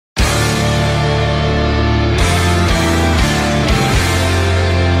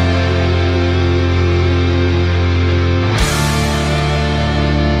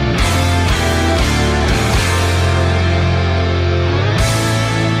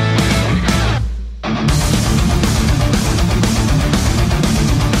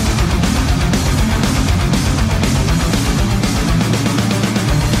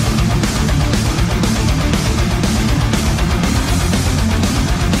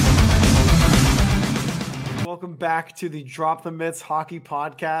welcome back to the Drop the Mitts Hockey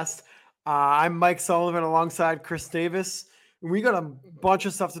Podcast. I'm Mike Sullivan alongside Chris Davis. We got a bunch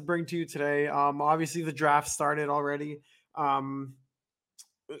of stuff to bring to you today. Obviously, the draft started already.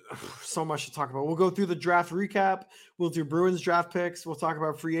 So much to talk about. We'll go through the draft recap. We'll do Bruins draft picks. We'll talk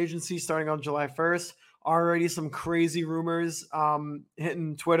about free agency starting on July 1st. Already some crazy rumors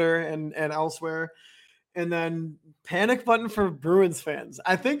hitting Twitter and elsewhere. And then panic button for Bruins fans.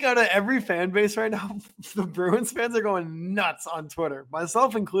 I think out of every fan base right now, the Bruins fans are going nuts on Twitter,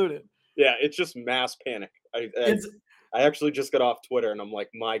 myself included. Yeah, it's just mass panic. I actually just got off Twitter and I'm like,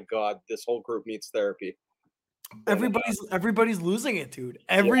 my God, this whole group needs therapy. Everybody's losing it, dude.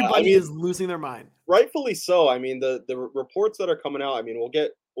 Everybody is losing their mind. Rightfully so. I mean, the reports that are coming out, I mean, we'll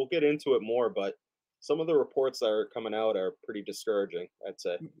get into it more, but some of the reports that are coming out are pretty discouraging, I'd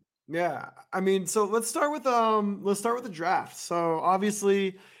say. Yeah. I mean, so let's start with the draft. So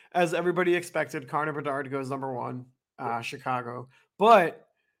obviously, as everybody expected, Connor Bedard goes number 1, Chicago. But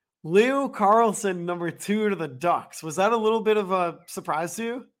Leo Carlsson, number 2 to the Ducks. Was that a little bit of a surprise to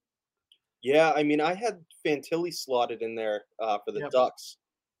you? Yeah, I mean, I had Fantilli slotted in there for the Ducks.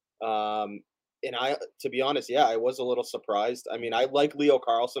 And to be honest, I was a little surprised. I mean, I like Leo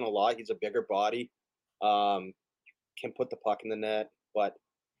Carlsson a lot. He's a bigger body, can put the puck in the net. But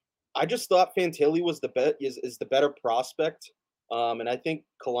I just thought Fantilli was is the better prospect. And I think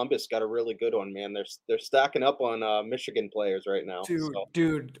Columbus got a really good one, man. They're stacking up on Michigan players right now.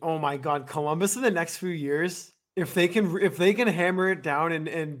 Dude, oh my God, Columbus in the next few years, if they can hammer it down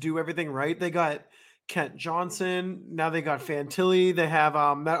and do everything right, they got Kent Johnson. Now they got Fantilli. They have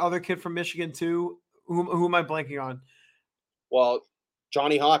that other kid from Michigan too. Who am I blanking on? Well,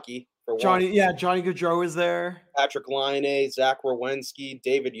 Johnny Hockey for Johnny, one. yeah, Johnny Gaudreau is there. Patrick Laine, Zach Werenski,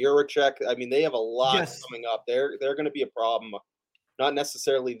 David Juracek. I mean, they have a lot coming up. They're going to be a problem. Not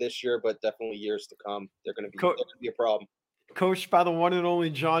necessarily this year, but definitely years to come. They're going to be a problem. Coached by the one and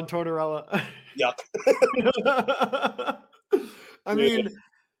only John Tortorella. Yup. I mean,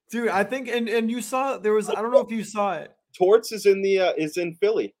 dude, I think and you saw there was, I don't know if you saw it. Torts is in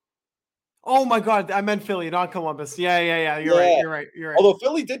Philly. Oh my God, I meant Philly, not Columbus. Yeah. You're right. Although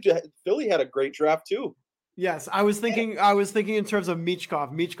Philly had a great draft too. Yes, I was thinking in terms of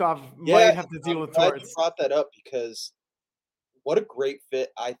Michkov. Michkov might have to deal with Torts. You brought that up because what a great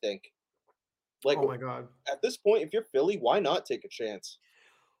fit, I think. Like, oh my God. At this point, if you're Philly, why not take a chance?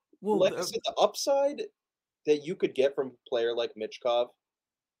 Well, like I said, the upside that you could get from a player like Michkov,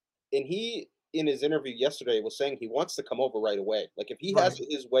 and he, in his interview yesterday, was saying he wants to come over right away. Like, if he has it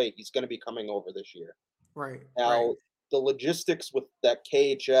his way, he's going to be coming over this year. Right. Now, the logistics with that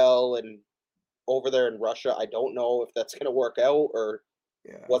KHL and over there in Russia, I don't know if that's going to work out or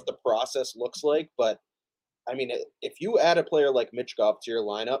what the process looks like. But, I mean, if you add a player like Michkov to your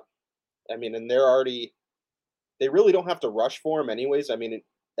lineup, I mean, and they really don't have to rush for him anyways. I mean,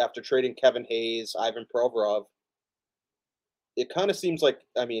 after trading Kevin Hayes, Ivan Provorov, it kind of seems like,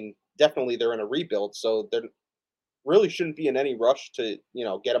 I mean, definitely they're in a rebuild, so there really shouldn't be in any rush to,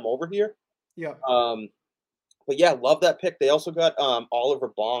 get him over here. Yeah. But yeah, love that pick. They also got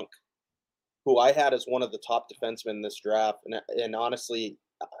Oliver Bonk, who I had as one of the top defensemen in this draft, and honestly,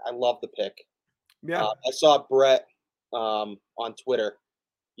 I love the pick. Yeah. I saw Brett on Twitter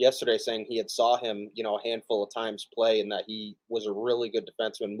yesterday saying he had saw him, a handful of times play and that he was a really good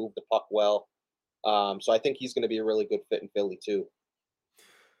defenseman, moved the puck well. So I think he's going to be a really good fit in Philly too.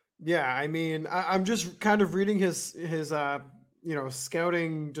 Yeah, I mean, I'm just kind of reading his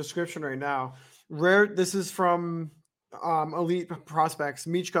scouting description right now. This is from Elite Prospects.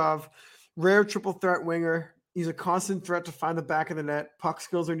 Michkov, rare triple threat winger. He's a constant threat to find the back of the net. Puck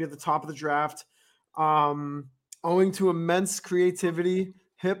skills are near the top of the draft. Owing to immense creativity,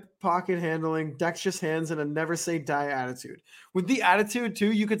 hip pocket handling, dexterous hands, and a never say die attitude. With the attitude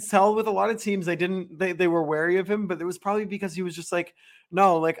too, you could tell with a lot of teams they were wary of him, but it was probably because he was just like,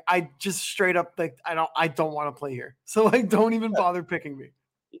 no, like I just straight up like I don't want to play here. So like don't even bother picking me.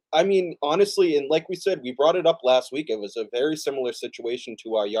 I mean, honestly, and like we said, we brought it up last week. It was a very similar situation to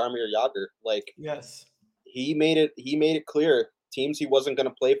Jaromir Jagr. Like, yes, he made it clear teams he wasn't going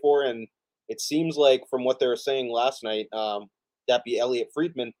to play for, and it seems like from what they were saying last night, that be Elliot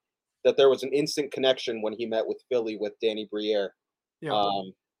Friedman, that there was an instant connection when he met with Philly with Danny Briere. Yeah.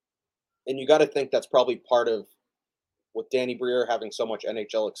 And you got to think that's probably part of with Danny Briere having so much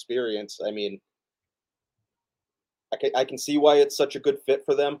NHL experience. I mean, I can see why it's such a good fit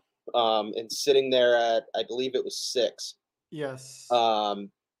for them. And sitting there at, I believe it was 6. Yes.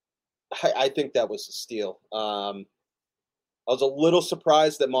 I think that was a steal. I was a little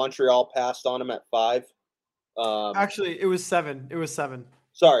surprised that Montreal passed on him at 5. Actually, it was 7.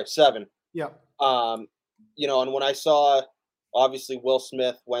 Sorry, 7. Yep. and when I saw obviously Will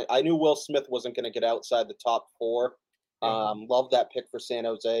Smith, when I knew Will Smith wasn't going to get outside the top 4, Yeah. love that pick for San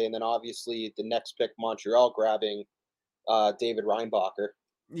Jose, and then obviously the next pick, Montreal grabbing David Reinbacher,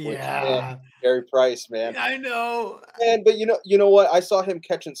 which man, Yeah. Carey Price, man. I know. And but you know what? I saw him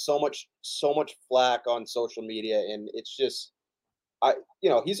catching so much flack on social media, and it's just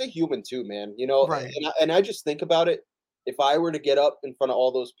he's a human too, man. Right. And I just think about it. If I were to get up in front of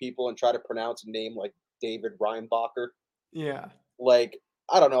all those people and try to pronounce a name like David Reinbacher, Yeah. like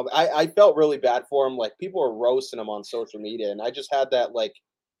I don't know, I felt really bad for him. Like people were roasting him on social media, and I just had that like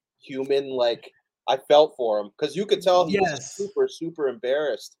human I felt for him because you could tell he was Yes. super super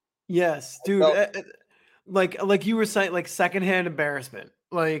embarrassed. Yes, I dude. felt Like you were saying, like secondhand embarrassment.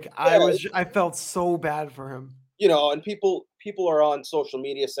 Like yeah, I felt so bad for him. and people are on social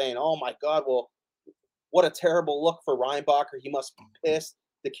media saying, "Oh my God, well, what a terrible look for Reinbacher. He must be pissed."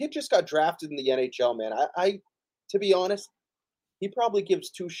 The kid just got drafted in the NHL, man. To be honest, he probably gives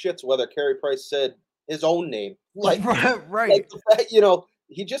two shits whether Carey Price said his own name. Right, Like right. the fact,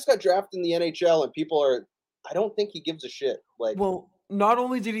 he just got drafted in the NHL, and people are. I don't think he gives a shit. Like, Well, not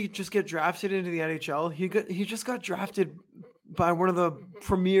only did he just get drafted into the NHL, he just got drafted by one of the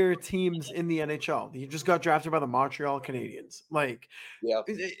premier teams in the NHL. He just got drafted by the Montreal Canadiens. Like, yeah,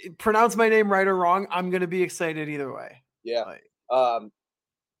 pronounce my name right or wrong, I'm gonna be excited either way. yeah. Like, Um,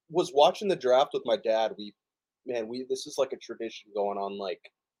 was watching the draft with my dad. We this is like a tradition going on like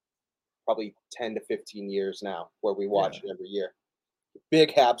probably 10 to 15 years now, where we watch yeah, it every year.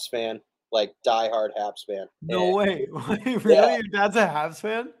 Big Habs fan, like diehard Habs fan, and no way. Like, yeah, really, your dad's a Habs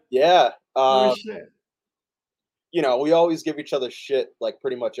fan? yeah. Oh shit. We always give each other shit like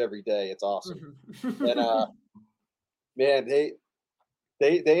pretty much every day. It's awesome. And man,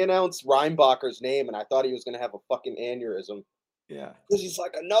 they announced Reinbacher's name, and I thought he was gonna have a fucking aneurysm Yeah. because he's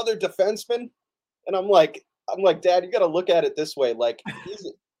like another defenseman, and I'm like, Dad, you got to look at it this way. Like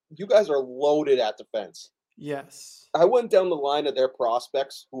you guys are loaded at defense. Yes. I went down the line of their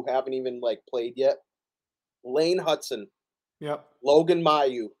prospects who haven't even like played yet. Lane Hudson, Yep. Logan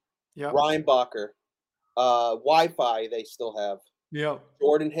Mayu, Yep. Reinbacher, Wi-Fi. They still have Yep.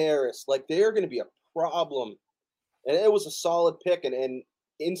 Jordan Harris. Like they are going to be a problem, and it was a solid pick. And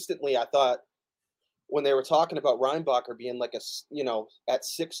instantly, I thought when they were talking about Reinbacher being like at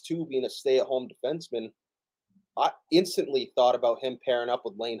 6'2", being a stay-at-home defenseman, I instantly thought about him pairing up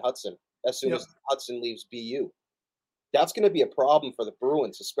with Lane Hudson as soon Yep. as Hudson leaves BU. That's going to be a problem for the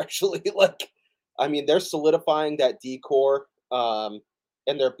Bruins, especially I mean, they're solidifying that decor, and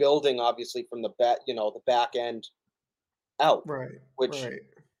they're building obviously from the back end out, Right. which Right.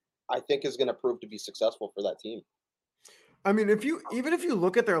 I think is going to prove to be successful for that team. I mean, if you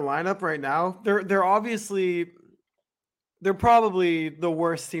look at their lineup right now, they're probably the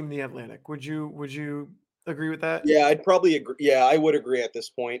worst team in the Atlantic. Would you agree with that? Yeah, I'd probably agree. Yeah, I would agree at this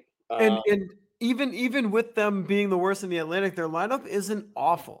point. And even with them being the worst in the Atlantic, their lineup isn't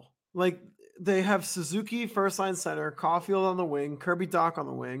awful. Like they have Suzuki first line center, Caulfield on the wing, Kirby Doc on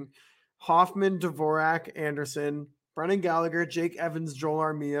the wing, Hoffman, Dvorak, Anderson, Brennan Gallagher, Jake Evans, Joel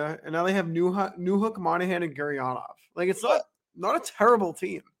Armia, and now they have Newhook, Monahan, and Gurionov. Like it's Yeah. not a terrible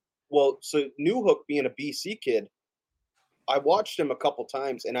team. Well, so Newhook being a BC kid, I watched him a couple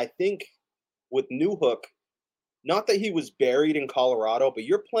times, and I think with Newhook, not that he was buried in Colorado, but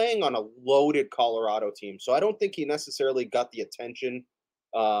you're playing on a loaded Colorado team, so I don't think he necessarily got the attention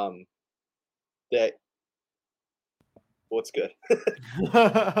um, that. What's good?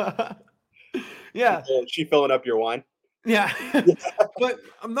 Yeah, She filling up your wine. yeah, but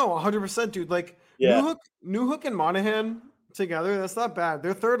no, 100%, dude. Like Yeah, New Hook and Monahan together, that's not bad.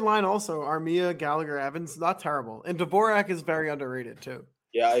 Their third line also, Armia, Gallagher, Evans, not terrible, and Dvorak is very underrated too.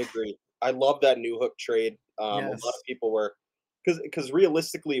 yeah, I agree. I love that Newhook trade. A lot of Yes, people were because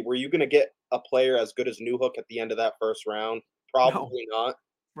realistically, were you going to get a player as good as Newhook at the end of that first round? no, Probably not.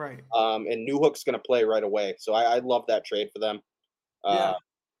 right, And Newhook's going to play right away, so I love that trade for them. Uh,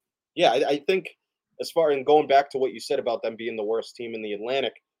 yeah, yeah, I think as far and going back to what you said about them being the worst team in the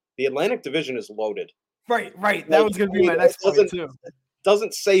Atlantic Division is loaded. right. That Like, was gonna I be mean, my it next point too.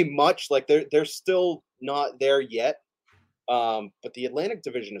 doesn't say much. Like they're still not there yet. But the Atlantic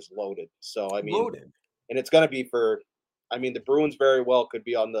Division is loaded. So I mean, Loaded. and it's going to be for. I mean, the Bruins very well could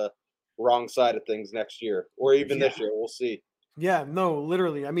be on the wrong side of things next year, or even Yeah, this year. We'll see. yeah. No,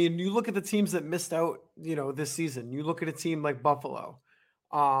 literally. I mean, you look at the teams that missed out. This season. You look at a team like Buffalo.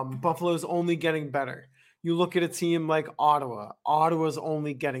 Buffalo's only getting better. You look at a team like Ottawa. Ottawa's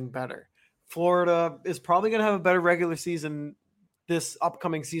only getting better. Florida is probably going to have a better regular season this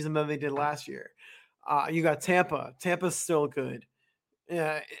upcoming season than they did last year. You got Tampa. Tampa's still good.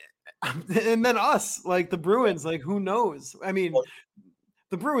 Yeah, And then us, like the Bruins, like who knows? I mean,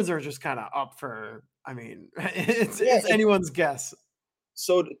 the Bruins are just kind of up for. I mean, Yeah, it's anyone's guess.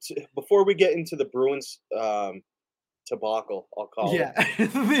 so before we get into the Bruins debacle, I'll call it. Yeah,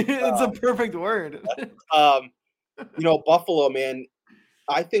 it's a perfect word. Um, Buffalo, man,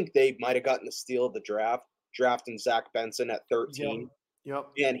 I think they might have gotten the steal of the draft, drafting Zach Benson at Yep. 13. Yep.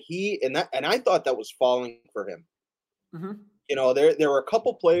 And I thought that was falling for him. Hmm. There were a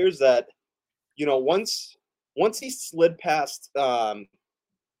couple players that, once he slid past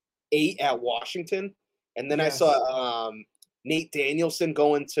 8 at Washington, and then I Yes. saw Nate Danielson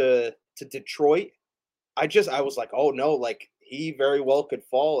going to Detroit. I was like, oh no, like he very well could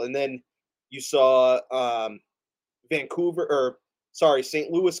fall. And then you saw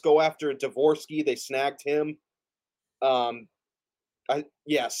St. Louis go after Dvorsky. They snagged him. Um,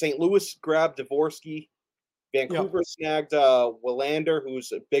 St. Louis grabbed Dvorsky. Yep. Vancouver snagged Willander,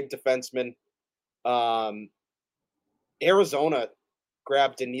 who's a big defenseman. Um, Arizona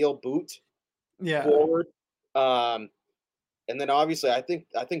grabbed Daniil Boot Yeah. forward. Um, and then obviously I think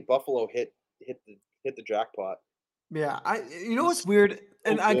Buffalo hit the jackpot. Yeah. You know what's He's weird,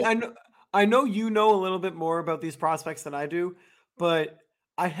 and so good. I know you know a little bit more about these prospects than I do, but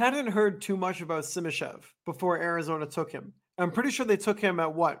I hadn't heard too much about Simishev before Arizona took him. I'm pretty sure they took him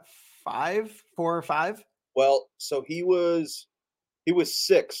at what, 4 or 5, Well, so he was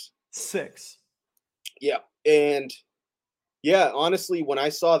 6. 6. Yeah. And yeah, honestly, when I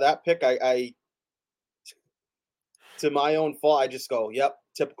saw that pick, I to my own fault, I just go, "Yep,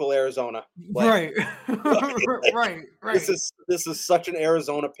 typical Arizona." Like, Right. Right. this Right. is this is such an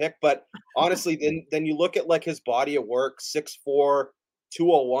Arizona pick, but honestly, then you look at like his body of work, 6'4",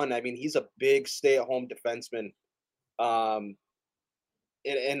 201. I mean, he's a big stay-at-home defenseman. Um,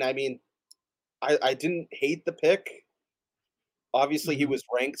 and I mean, I didn't hate the pick. Obviously, he Mhm. was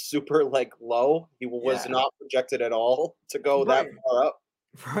ranked super like low. He was Yeah. not projected at all to go that Right. far up.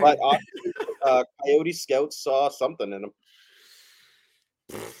 But Right. obviously, Coyote scouts saw something in him.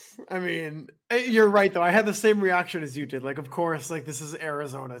 I mean, you're right though. I had the same reaction as you did. Like, of course, like this is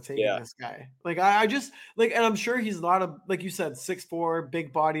Arizona taking Yeah, this guy. Like, I just like, and I'm sure he's not a like you said, 6'4",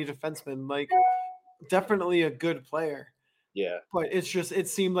 big body defenseman. Like, definitely a good player. yeah. But it's just it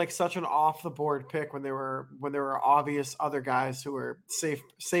seemed like such an off the board pick when there were obvious other guys who were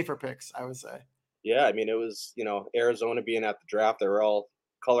safer picks. I would say. Yeah, I mean, it was, Arizona being at the draft, they were all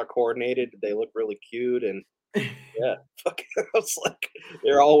color coordinated. They look really cute. And yeah, fuck, I was like,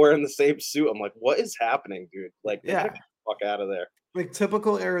 they're all wearing the same suit. I'm like, what is happening, dude? Like, they're going to Yeah. get the fuck out of there. Like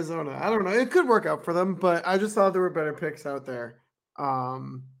typical Arizona. I don't know. It could work out for them, but I just thought there were better picks out there.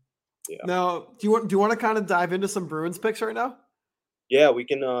 Um, Yeah. Now, do you want to kind of dive into some Bruins picks right now? Yeah, we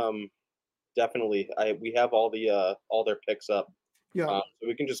can definitely. We have all their picks up. Yeah. So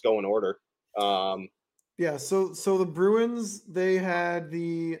we can just go in order. Um, Yeah, so the Bruins, they had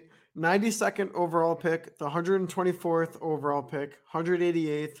the 92nd overall pick, the 124th overall pick,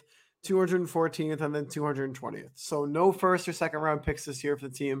 188th, 214th, and then 220th. So no first or second round picks this year for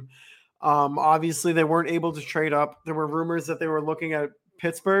the team. Obviously they weren't able to trade up. There were rumors that they were looking at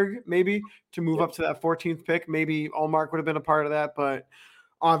Pittsburgh maybe to move yeah, up to that 14th pick. Maybe Allmark would have been a part of that, but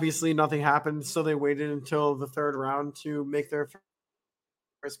obviously nothing happened. So they waited until the third round to make their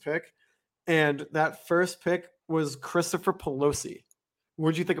first pick. And that first pick was Christopher Pelosi.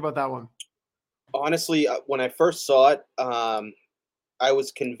 What'd you think about that one? honestly, when I first saw it, I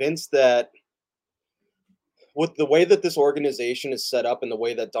was convinced that with the way that this organization is set up and the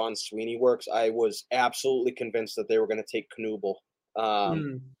way that Don Sweeney works, I was absolutely convinced that they were going to take Knuble um,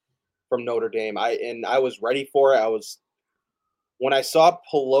 Mm, from Notre Dame. I was ready for it. I was When I saw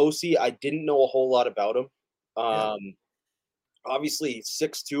Pelosi, I didn't know a whole lot about him. yeah. Um, Obviously,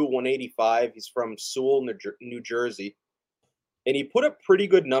 6'2", 185. He's from Sewell, New Jersey, and he put up pretty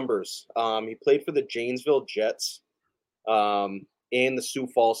good numbers. He played for the Janesville Jets and the Sioux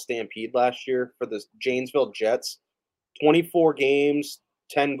Falls Stampede last year. For the Janesville Jets, 24 games,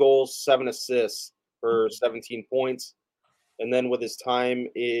 10 goals, 7 assists for 17 points. And then with his time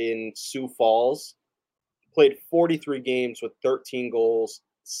in Sioux Falls, played 43 games with 13 goals,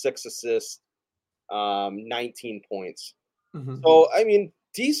 6 assists, 19 points. Hmm. So, I mean,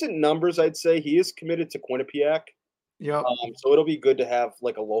 decent numbers, I'd say. He is committed to Quinnipiac. Yep. So it'll be good to have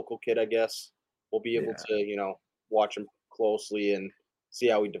like a local kid, I guess. We'll be able Yeah. to, watch him closely and see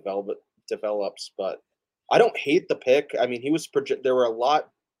how he develops. But I don't hate the pick. I mean, there were a lot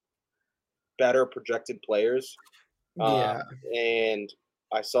better projected players. Um, Yeah. and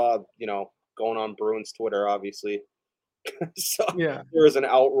I saw, going on Bruins Twitter, obviously. So Yeah. there was an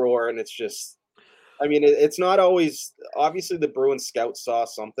outroar, and it's just, I mean, it's not always, obviously the Bruins scouts saw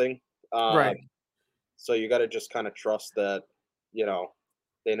something. Um, Right. so you got to just kind of trust that,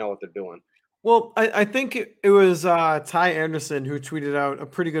 they know what they're doing. Well, I think it was Ty Anderson who tweeted out a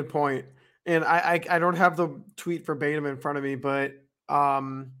pretty good point, and I don't have the tweet verbatim in front of me, but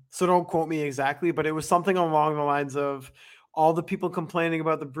so don't quote me exactly, but it was something along the lines of all the people complaining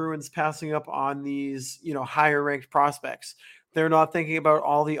about the Bruins passing up on these higher ranked prospects. They're not thinking about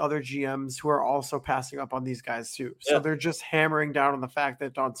all the other GMs who are also passing up on these guys too. So Yeah. they're just hammering down on the fact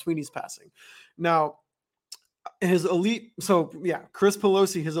that Don Sweeney's passing. Now, his elite, so yeah, Chris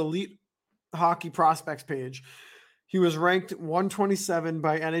Pelosi, his elite hockey prospects page. He was ranked 127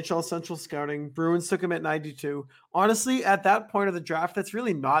 by NHL Central Scouting. Bruins took him at 92. Honestly, at that point of the draft, that's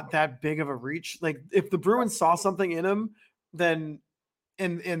really not that big of a reach. Like if the Bruins saw something in him, then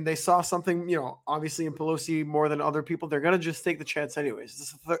and they saw something, obviously in Pelosi more than other people, they're gonna just take the chance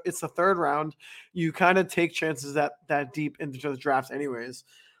anyways. It's the third round. You kind of take chances that deep into the draft anyways.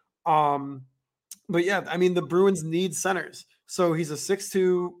 Um, but yeah, I mean, the Bruins need centers. So he's a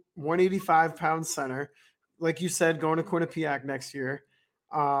 6'2", 185-pound center. Like you said, going to Quinnipiac next year.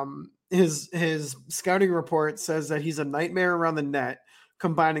 His scouting report says that he's a nightmare around the net,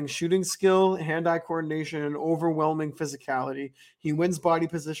 combining shooting skill, hand-eye coordination, and overwhelming physicality. He wins body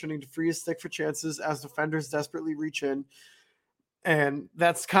positioning to free his stick for chances as defenders desperately reach in. And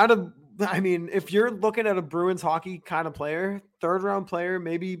that's kind of, I mean, if you're looking at a Bruins hockey kind of player, third round player,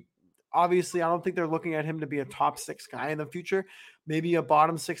 maybe obviously I don't think they're looking at him to be a top six guy in the future. Maybe a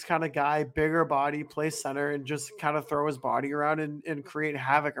bottom six kind of guy, bigger body, play center, and just kind of throw his body around and create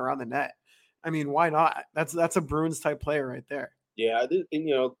havoc around the net. I mean, why not? That's a Bruins type player right there. Yeah,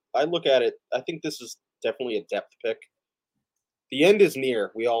 and, I look at it. I think this is definitely a depth pick. The end is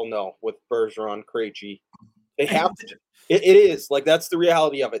near. We all know with Bergeron, Krejci. They have to. It is like that's the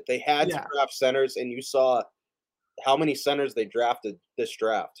reality of it. They had to Yeah. draft centers, and you saw how many centers they drafted this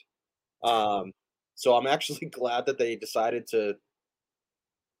draft. So I'm actually glad that they decided to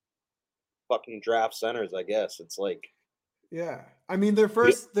fucking draft centers. I guess it's like, Yeah. I mean, their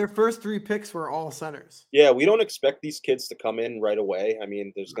first three picks were all centers. yeah, we don't expect these kids to come in right away. I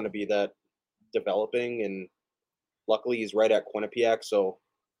mean, there's going to be that developing, and luckily he's right at Quinnipiac, so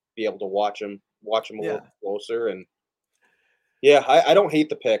be able to watch him a Yeah. little closer. And yeah, I don't hate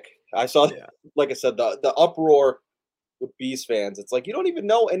the pick. I saw, Yeah. like I said, the uproar with Bees fans. It's like you don't even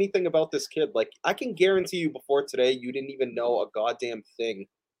know anything about this kid. Like I can guarantee you, before today, you didn't even know a goddamn thing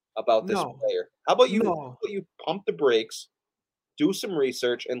about this No. player. How No. about you pump the brakes, do some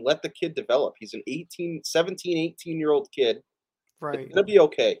research, and let the kid develop? He's an 18 year old kid. It's Right. gonna be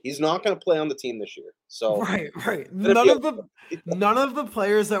okay. He's not gonna play on the team this year, so Right, right. it's gonna None be of the okay. none of the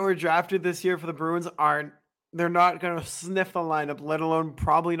players that were drafted this year for the Bruins aren't they're not gonna sniff the lineup, let alone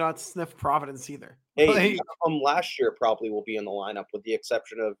probably not sniff Providence either. Hey, none Like, of them last year probably will be in the lineup, with the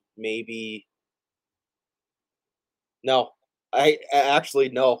exception of maybe no. Actually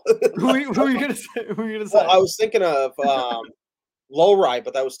no. who are you gonna say? Who are you gonna Well, say? I was thinking of Low Ride,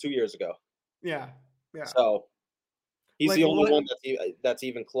 but that was 2 years ago. Yeah, yeah. So he's Like the only what? one that's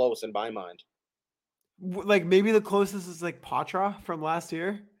even close in my mind. Like maybe the closest is like Patra from last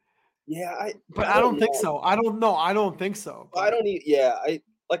year, Yeah, I but I I don't don't think know. so. I don't know. I don't think so. I But don't need. Yeah, I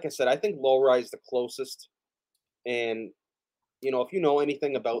like I said, I think Low Ride is the closest. And if you know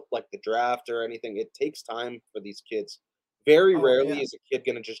anything about like the draft or anything, it takes time for these kids. Very oh rarely yeah, is a kid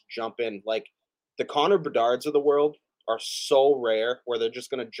gonna just jump in. Like the Connor Bedards of the world are so rare where they're just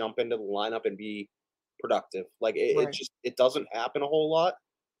gonna jump into the lineup and be productive. Like right. it doesn't happen a whole lot.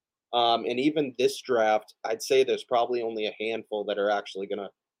 And even this draft, I'd say there's probably only a handful that are actually gonna,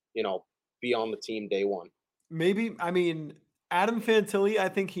 you know, be on the team day one. Maybe I mean Adam Fantilli. I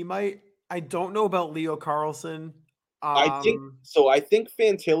think he might. I don't know about Leo Carlson. I think Um, so. I think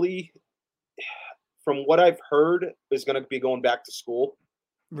Fantilli, from what I've heard, is gonna be going back to school.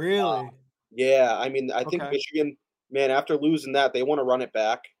 Really? Yeah, I mean, I think Okay. Michigan, man, after losing that, they want to run it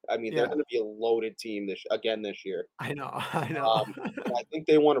back. I mean, they're Yeah. going to be a loaded team this year. I know. I know. I think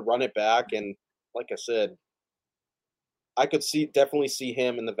they want to run it back, and like I said, I could definitely see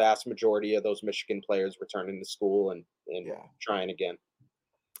him and the vast majority of those Michigan players returning to school and Yeah. trying again.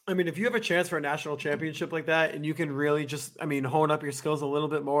 I mean, if you have a chance for a national championship like that and you can really just, I mean, hone up your skills a little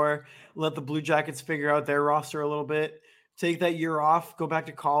bit more, let the Blue Jackets figure out their roster a little bit, take that year off, go back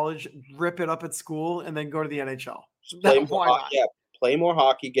to college, rip it up at school, and then go to the NHL. Just play more Why hockey. not? Yeah, play more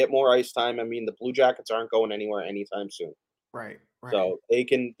hockey, get more ice time. I mean, the Blue Jackets aren't going anywhere anytime soon, Right. Right. so they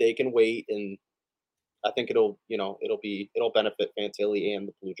can wait, and I think it'll benefit Fantilli and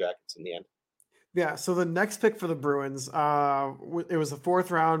the Blue Jackets in the end. Yeah. So the next pick for the Bruins, it was the fourth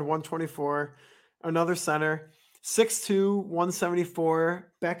round, 124, another center. 6'2",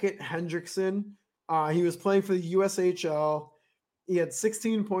 174. Beckett Hendrickson. He was playing for the USHL. He had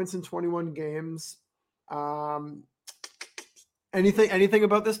 16 points in 21 games. Anything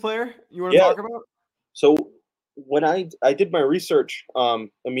about this player you want to Yeah. talk about? So when I did my research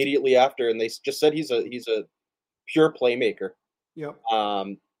immediately after, and they just said he's a pure playmaker. Yep.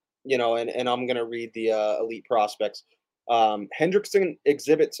 And I'm gonna read the elite prospects. Hendrickson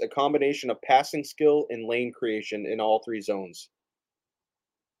exhibits a combination of passing skill and lane creation in all three zones.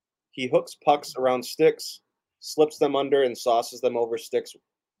 He hooks pucks around sticks, slips them under, and sauces them over sticks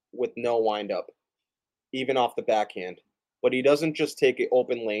with no windup, even off the backhand. But he doesn't just take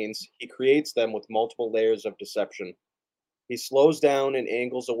open lanes; he creates them with multiple layers of deception. He slows down and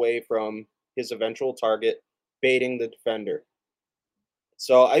angles away from his eventual target, baiting the defender.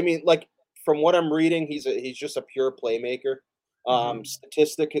 So I mean, like from what I'm reading, he's just a pure playmaker. Mm-hmm.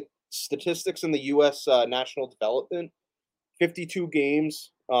 Statistics in the U.S. National Development: 52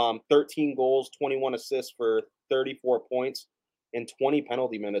 games, 13 goals, 21 assists for 34 points, and 20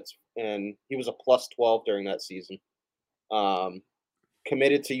 penalty minutes, and he was a plus 12 during that season. Um,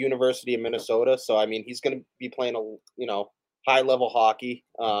 Committed to University of Minnesota, so I mean he's going to be playing high level hockey.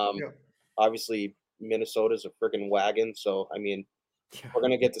 Yep. Obviously Minnesota's a freaking wagon, so I mean Yeah. we're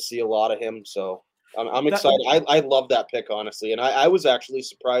gonna get to see a lot of him. So I'm That, excited. I love that pick honestly, and I was actually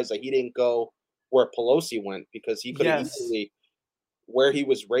surprised that he didn't go where Pelosi went because he could have yes. easily where he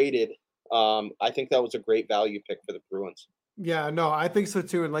was rated. I think that was a great value pick for the Bruins. Yeah, no, I think so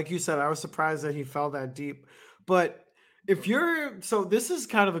too. And like you said, I was surprised that he fell that deep. But if you're so this is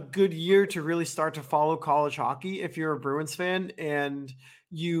kind of a good year to really start to follow college hockey if you're a Bruins fan and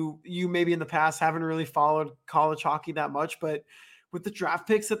you maybe in the past haven't really followed college hockey that much, but with the draft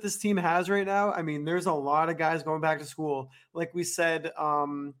picks that this team has right now, I mean, there's a lot of guys going back to school. Like we said,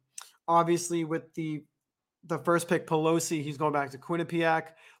 obviously with the first pick, Pelosi, he's going back to Quinnipiac.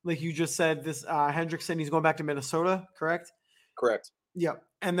 Like you just said, this Hendrickson, he's going back to Minnesota, correct? Correct. Yep.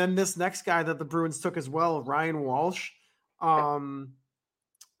 And then this next guy that the Bruins took as well, Ryan Walsh, um,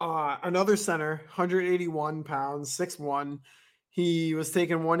 another center, 181 pounds, 6'1". He was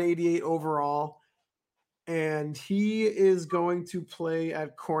taken 188 overall, and he is going to play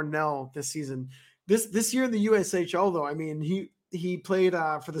at Cornell this season. This year in the USHL, though, I mean, he played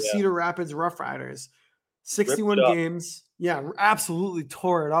for the Yeah. Cedar Rapids Rough Riders, Ripped 61 it up. games. Yeah, absolutely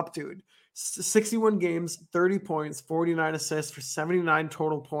tore it up, dude. 61 games, 30 points, 49 assists for 79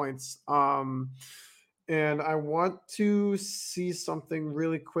 total points. And I want to see something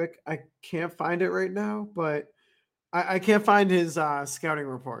really quick. I can't find it right now, but I can't find his scouting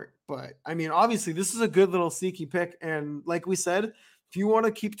report. But I mean, obviously, this is a good little sneaky pick. And like we said, if you want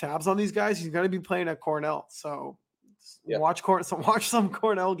to keep tabs on these guys, he's going to be playing at Cornell. So Yeah. watch some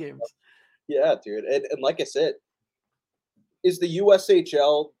Cornell games. Yeah, dude. And like I said, is the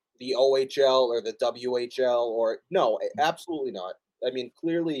USHL the OHL or the WHL or no, absolutely not. I mean,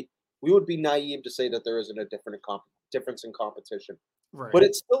 clearly we would be naive to say that there isn't a difference in competition. Right. But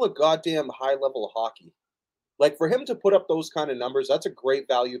it's still a goddamn high level of hockey. Like for him to put up those kind of numbers, that's a great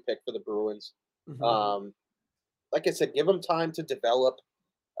value pick for the Bruins. Mm-hmm. Um, like I said, give him time to develop.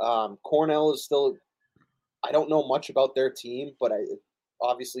 Cornell is still. I don't know much about their team, but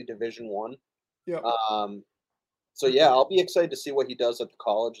obviously Division One. Yep. So yeah, I'll be excited to see what he does at the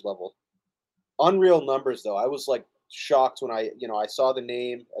college level. Unreal numbers though. I was like shocked when I saw the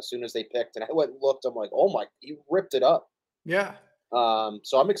name as soon as they picked, and I went and looked. I'm like, oh my, he ripped it up. Yeah.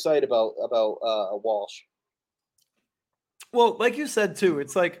 So I'm excited about Walsh. Well, like you said too,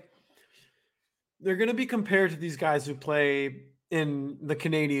 it's like they're going to be compared to these guys who play in the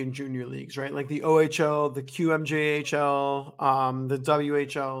Canadian junior leagues, right? Like the OHL, the QMJHL, the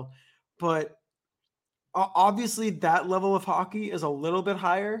WHL. But obviously, that level of hockey is a little bit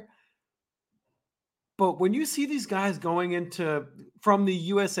higher. But when you see these guys going into from the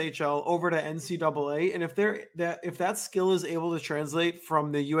USHL over to NCAA, and if that skill is able to translate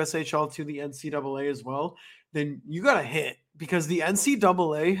from the USHL to the NCAA as well, then you got to hit because the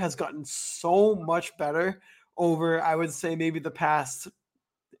NCAA has gotten so much better over, I would say, maybe the past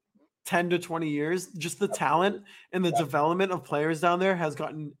 10 to 20 years. Just the talent and the development of players down there has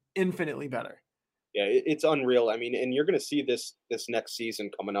gotten infinitely better. Yeah, it's unreal. I mean, and you're going to see this next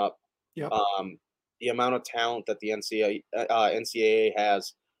season coming up. Yep. The amount of talent that the NCAA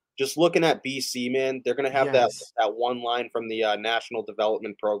has. Just looking at BC, man, they're going to have Yes. that one line from the National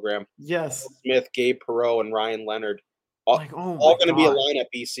Development Program. Yes. Smith, Gabe Perreault, and Ryan Leonard, all, Like, oh my all going to be a God. line at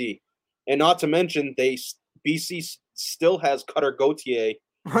BC. And not to mention, BC still has Cutter Gauthier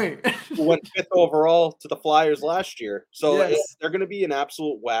Right. who went 5th overall to the Flyers last year. So Yes. they're going to be an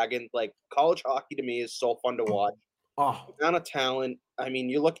absolute wagon. Like college hockey to me is so fun to watch. Oh, The amount of talent. I mean,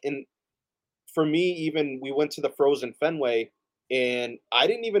 you look in for me, even we went to the Frozen Fenway, and I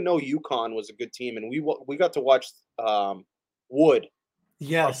didn't even know UConn was a good team, and we got to watch Wood from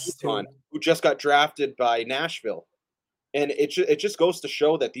yes, UConn, dude. who just got drafted by Nashville, and it just goes to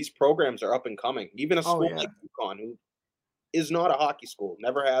show that these programs are up and coming. Even a Oh, school yeah. like UConn, who is not a hockey school,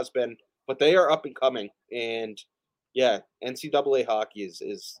 never has been, but they are up and coming, and yeah, NCAA hockey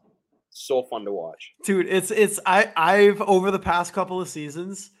is so fun to watch. Dude, I've over the past couple of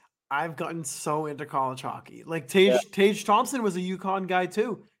seasons, I've gotten so into college hockey. Like Yeah, Tage Thompson was a UConn guy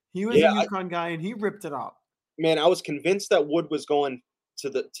too. He was a yeah, UConn guy and he ripped it up. man, I was convinced that Wood was going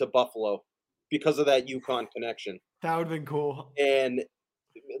to Buffalo because of that UConn connection. That would have been cool. And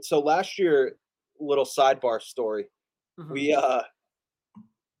so last year, little sidebar story. Mhm. We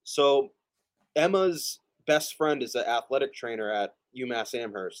so Emma's best friend is an athletic trainer at UMass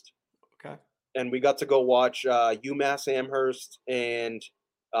Amherst, Okay. and we got to go watch UMass Amherst and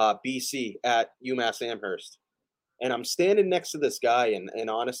BC at UMass Amherst. And I'm standing next to this guy, and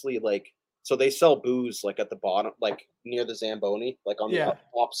honestly, like, so they sell booze like at the bottom, like near the Zamboni, like on the Yeah.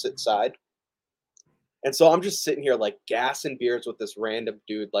 opposite side. And so I'm just sitting here like gassing beers with this random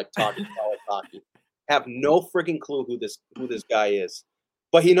dude, like talking college hockey. Have no freaking clue who this guy is,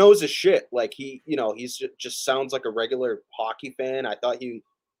 but he knows his shit. Like he's just sounds like a regular hockey fan. I thought he,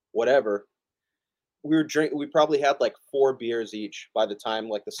 whatever. We were drink. We probably had like 4 beers each by the time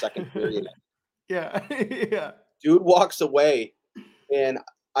like the second period. Yeah. Yeah. Dude walks away, and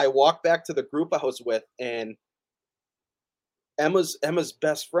I walk back to the group I was with, and Emma's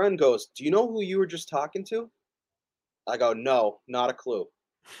best friend goes, "Do you know who you were just talking to?" I go, "No, not a clue."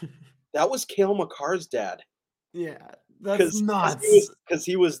 That was Cale Makar's dad, Yeah. That's because nuts.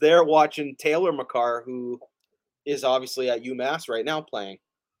 he was there watching Taylor Makar, who is obviously at UMass right now playing.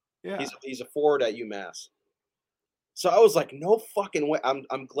 Yeah. He's a forward at UMass. So I was like, "No fucking way."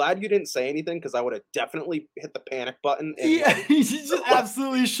 I'm glad you didn't say anything because I would have definitely hit the panic button and Yeah. like, You should just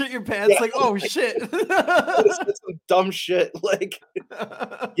absolutely shit your pants yeah, like, oh shit. I would have said some dumb shit like,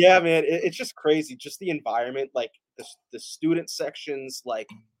 yeah, man, it's just crazy. Just the environment, like the student sections, like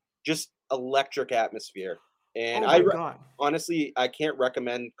just electric atmosphere. And Oh my God. honestly, I can't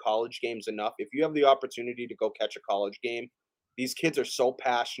recommend college games enough. If you have the opportunity to go catch a college game, these kids are so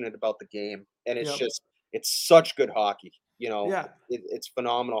passionate about the game, and Yep. it's such good hockey. Yeah. It's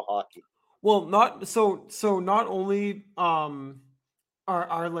phenomenal hockey. Well, not only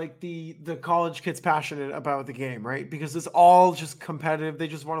are like the college kids passionate about the game, right? Because it's all just competitive. They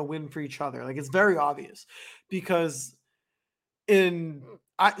just want to win for each other. Like it's very obvious because in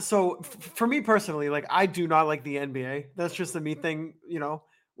I so for me personally, like I do not like the NBA. That's just a me thing,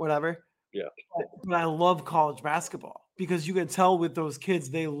 whatever. Yeah, But I love college basketball because you can tell with those kids,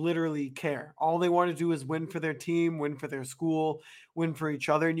 they literally care. All they want to do is win for their team, win for their school, win for each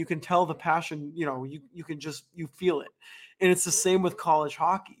other. And you can tell the passion, you can just, you feel it. And it's the same with college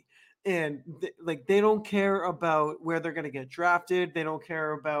hockey. And like, they don't care about where they're going to get drafted. They don't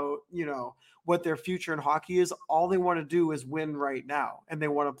care about, what their future in hockey is. All they want to do is win right now. And they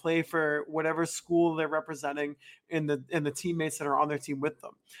want to play for whatever school they're representing and the teammates that are on their team with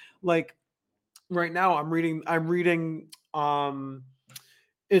them. Like, right now I'm reading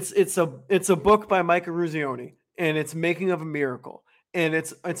it's a book by Micah Ruzioni, and it's Making of a Miracle, and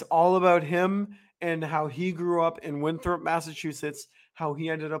it's all about him and how he grew up in Winthrop, Massachusetts, how he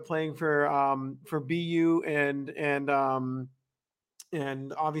ended up playing for BU and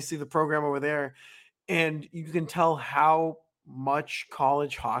obviously the program over there, and you can tell how much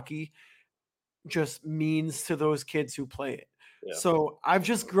college hockey just means to those kids who play it. yeah, So I've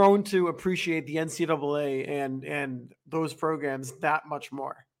just grown to appreciate the NCAA and those programs that much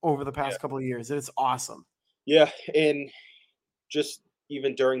more over the yeah, past couple of years. And it's awesome. yeah. And just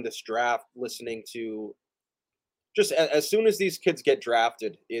even during this draft, listening to just as soon as these kids get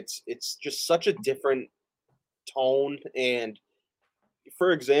drafted, it's just such a different tone. And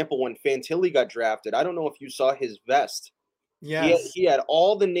for example, when Fantilli got drafted, I don't know if you saw his vest. Yes. He had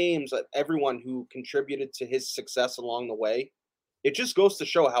all the names of everyone who contributed to his success along the way. It just goes to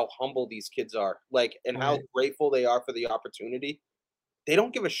show how humble these kids are, like, and how Right. grateful they are for the opportunity. They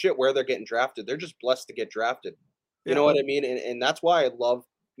don't give a shit where they're getting drafted. They're just blessed to get drafted. You know Yeah. what I mean? And that's why I love,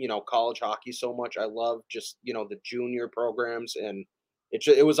 college hockey so much. I love just, the junior programs, and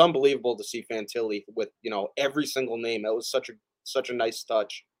it was unbelievable to see Fantilli with, every single name. That was such a nice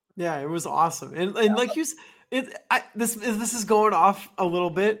touch. Yeah. It was awesome. And like This is going off a little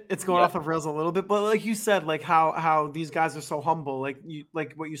bit. It's going Yeah, off the rails a little bit, but like you said, like how these guys are so humble.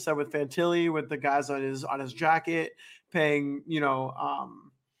 Like what you said with Fantilli, with the guys on his jacket, paying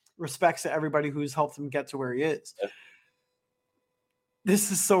respects to everybody who's helped him get to where he is. yeah.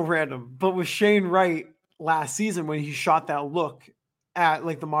 This is so random, but with Shane Wright last season when he shot that look at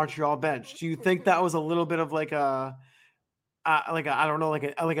like the Montreal bench, do you think that was a little bit of like a I don't know, like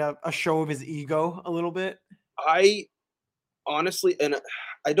a show of his ego a little bit? I honestly, and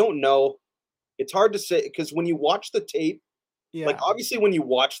I don't know. It's hard to say because when you watch the tape, like Yeah, obviously when you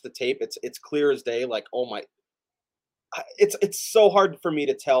watch the tape, it's clear as day. Like, oh my, it's so hard for me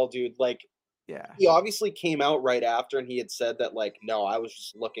to tell, dude. Like, yeah, he obviously came out right after, and he had said that, like, no, I was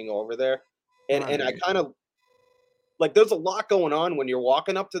just looking over there, and I right. kind of like. There's a lot going on when you're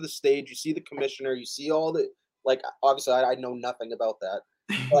walking up to the stage. You see the commissioner, you see all the like. Obviously, I know nothing about that,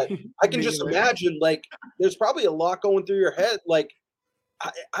 but I can Me just either. imagine like there's probably a lot going through your head. Like,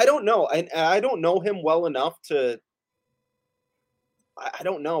 I don't know, and I don't know him well enough to. I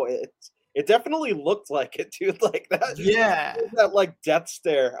don't know. It definitely looked like it, dude. Like that Yeah, that like death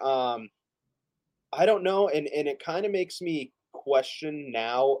stare. I don't know, and it kind of makes me question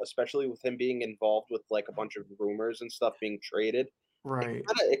now, especially with him being involved with like a bunch of rumors and stuff being traded. right.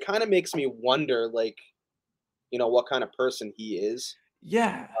 It kind of makes me wonder, like, what kind of person he is.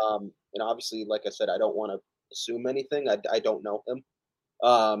 Yeah. And obviously, like I said, I don't want to assume anything. I don't know him.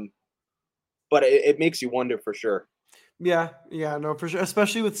 Um, but it makes you wonder for sure. Yeah, yeah, no, for sure.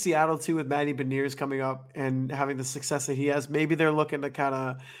 Especially with Seattle too, with Matty Beniers coming up and having the success that he has. Maybe they're looking to kind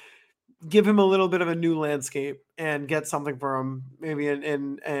of give him a little bit of a new landscape and get something for him, maybe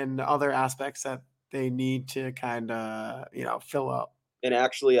in other aspects that they need to kind of fill up. And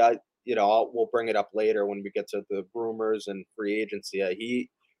actually, we'll bring it up later when we get to the rumors and free agency.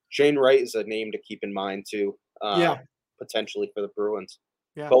 Shane Wright is a name to keep in mind too, Yeah, potentially for the Bruins.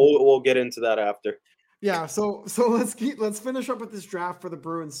 yeah. But we'll get into that after. Yeah, so let's finish up with this draft for the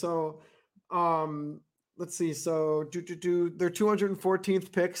Bruins. So, um, let's see. So, their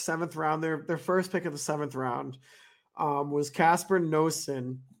 214th pick, seventh round. Their first pick of the seventh round, was Casper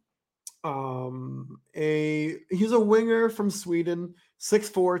Nosen. He's a winger from Sweden,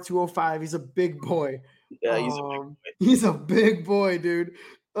 6'4", 205. He's a big boy. Yeah, he's a He's a big boy, dude.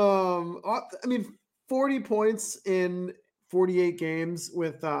 I mean, 40 points in 48 games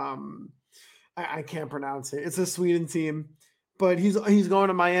with I can't pronounce it. It's a Sweden team, but he's going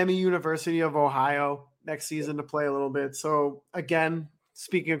to Miami University of Ohio next season to play a little bit. So again,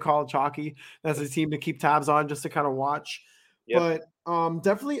 speaking of college hockey, that's a team to keep tabs on just to kind of watch. yep. But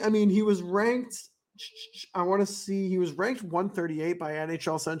definitely, I mean, he was ranked. I want to see. He was ranked 138 by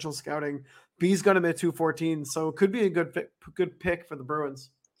NHL Central Scouting. B's got him at 214, so it could be a good pick for the Bruins.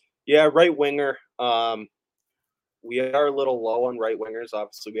 Yeah, right winger. We are a little low on right wingers.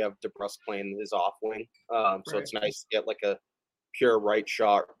 Obviously, we have DeBrusque playing his off wing, so Right. it's nice to get like a pure right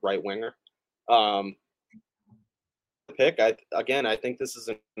shot right winger. Um, pick. I think this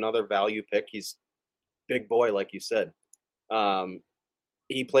is another value pick. He's big boy, like you said. Um,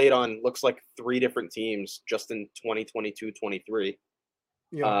 he played on looks like 3 different teams just in 2022-23.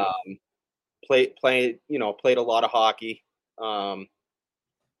 Yeah. Um, played a lot of hockey.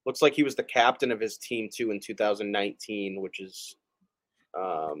 Looks like he was the captain of his team too in 2019, which is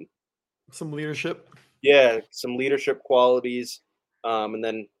um, Some leadership. yeah, some leadership qualities. And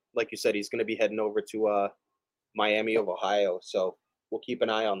then, like you said, he's going to be heading over to Miami of Ohio, so we'll keep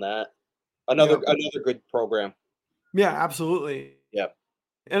an eye on that. Another Yeah. another good program. Yeah, absolutely. Yeah,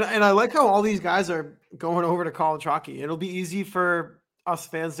 And I like how all these guys are going over to college hockey. It'll be easy for us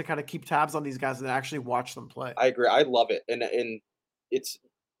fans to kind of keep tabs on these guys and actually watch them play. I agree. I love it, and it's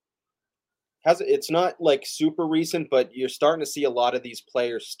it's not like super recent, but you're starting to see a lot of these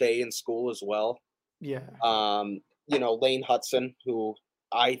players stay in school as well. Yeah. Lane Hudson, who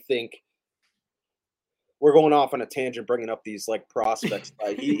I think we're going off on a tangent bringing up these like prospects.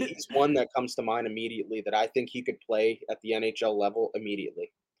 He's one that comes to mind immediately that I think he could play at the NHL level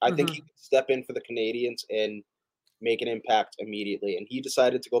immediately. I think he Mhm. could step in for the Canadians and make an impact immediately. And he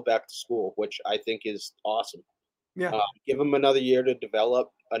decided to go back to school, which I think is awesome. Yeah. Give him another year to develop,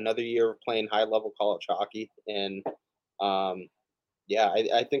 another year of playing high level college hockey, and um, yeah,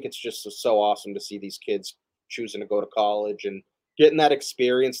 I think it's just so awesome to see these kids choosing to go to college and getting that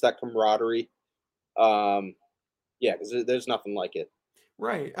experience, that camaraderie. Um, yeah, because there's nothing like it.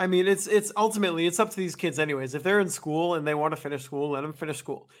 Right. I mean, it's ultimately it's up to these kids anyways. If they're in school and they want to finish school, let them finish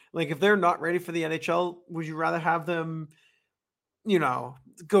school. Like if they're not ready for the NHL, would you rather have them, you know,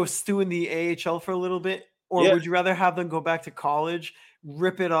 go stew in the AHL for a little bit, or Yeah, would you rather have them go back to college,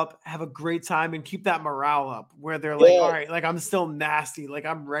 rip it up, have a great time, and keep that morale up where they're like, Yeah, all right, like I'm still nasty, like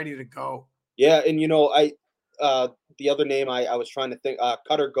I'm ready to go. yeah, and the other name I was trying to think,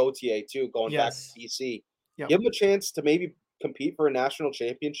 Cutter Gauthier too, going back to Yes. BC. Yep. Give him a chance to maybe compete for a national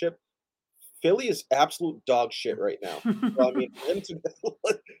championship. Philly is absolute dog shit right now. So, I mean, for him to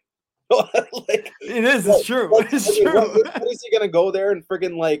like, It is. It's what true. what I It's mean, true. what is he gonna go there and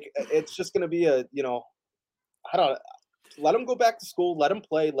friggin' like, it's just gonna be I don't let him go back to school, let him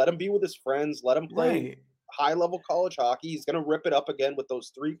play, let him be with his friends, let him play Right. high level college hockey. He's gonna rip it up again with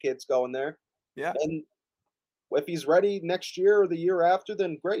those 3 kids going there, Yeah. and if he's ready next year or the year after,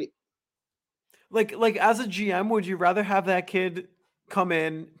 then great. Like as a GM, would you rather have that kid come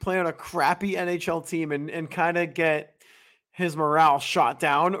in, play on a crappy NHL team and kind of get his morale shot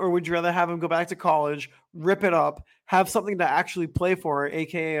down, or would you rather have him go back to college, rip it up, have something to actually play for,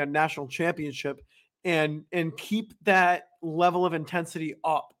 aka a national championship, and keep that level of intensity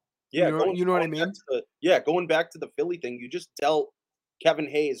up? Yeah, You know what I mean? going back to the Philly thing, you just dealt Kevin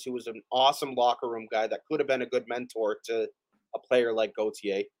Hayes, who was an awesome locker room guy that could have been a good mentor to a player like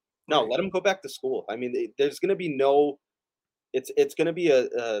Gauthier. No, Right. let him go back to school. I mean, there's gonna be no it's gonna be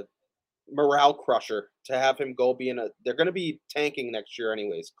a morale crusher to have him go be in a they're gonna be tanking next year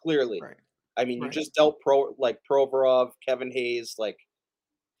anyways, clearly. Right. I mean, you Right. just dealt Provorov, Kevin Hayes, like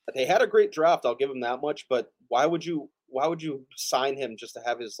they had a great draft, I'll give him that much, but why would you sign him just to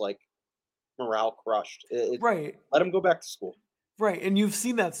have his like morale crushed? Right. Let him go back to school. Right, and you've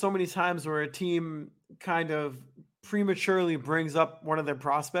seen that so many times where a team kind of prematurely brings up one of their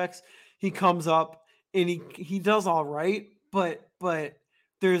prospects. He comes up and he does all right, but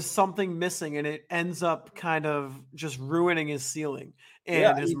there's something missing and it ends up kind of just ruining his ceiling. Yeah,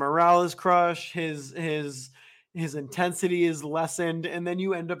 And I his mean, morale is crushed, his intensity is lessened, and then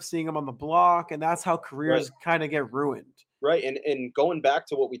you end up seeing him on the block, and that's how right, careers kind of get ruined. right, and going back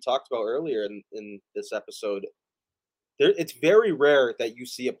to what we talked about earlier in this episode, it's very rare that you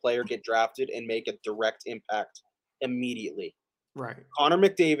see a player get drafted and make a direct impact immediately. Right. Connor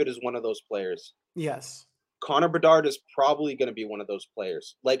McDavid is one of those players. Yes. Connor Bedard is probably going to be one of those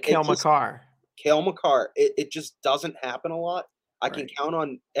players. Like Kale McCarr. Kale McCarr, it just doesn't happen a lot. I can Right. count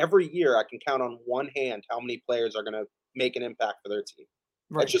on every year. I can count on one hand how many players are going to make an impact for their team.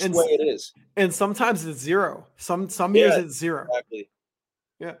 That's Right. just the way it is. And sometimes it's 0. Some years Yeah, it's 0. exactly.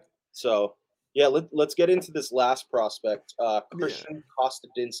 Yeah. So yeah, let's get into this last prospect, Yeah. Christian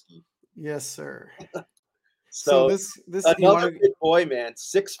Kostadinsky. Yes, sir. So So this you another wanna big boy, man,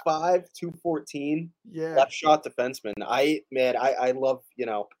 6'5", 214, yeah. left shot defenseman. I love,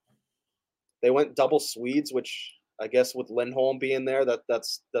 they went double Swedes, which I guess with Lindholm being there,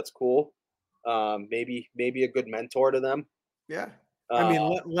 that's cool. Maybe a good mentor to them. Yeah. I Uh,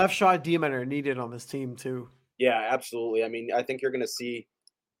 mean, left shot demon are needed on this team too. yeah, absolutely. I mean, I think you're gonna see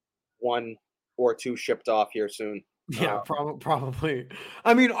one or two shipped off here soon. Yeah, probably.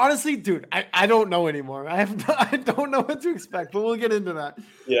 I mean, honestly, dude, I don't know anymore. I don't know what to expect, but we'll get into that.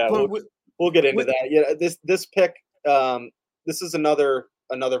 Yeah, But we'll get into with that. Yeah, this pick, this is another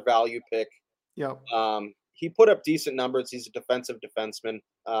value pick. yeah, He put up decent numbers. He's a defensive defenseman.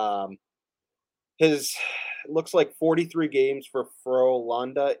 His looks like 43 games for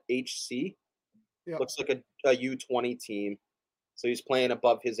Frölunda HC. yeah, Looks like a U20 team. So he's playing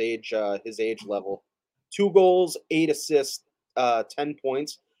above his age level. 2 goals, 8 assists, 10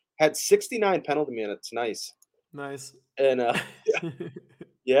 points. Had 69 penalty minutes. Nice. nice. And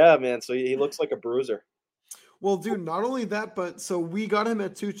yeah, man. So he looks like a bruiser. Well, dude, not only that, but so we got him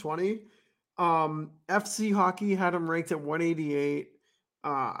at 220. FC Hockey had him ranked at 188.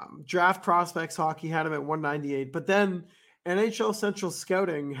 Draft Prospects Hockey had him at 198. But then NHL Central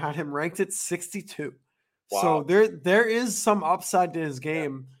Scouting had him ranked at 62. So Wow. there is some upside to his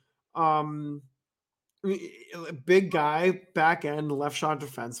game. Um, Big guy, back end, left shot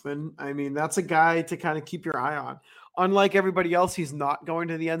defenseman. I mean, that's a guy to kind of keep your eye on. Unlike everybody else, he's not going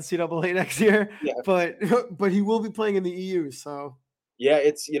to the NCAA next year, Yeah. but but he will be playing in the EU. So Yeah,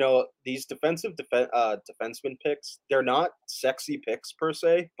 it's these defenseman picks. They're not sexy picks per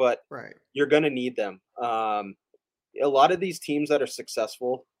se, but right, you're gonna need them. A lot of these teams that are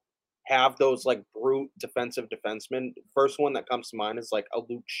successful have those like brute defensive defensemen. First one that comes to mind is like a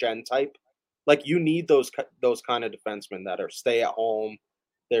Luke Shen type. Like you need those kind of defensemen that are stay at home.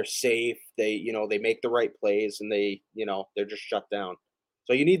 They're safe. They make the right plays and they're just shut down.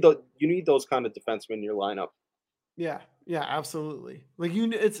 So you need those kind of defensemen in your lineup. yeah, yeah, absolutely. Like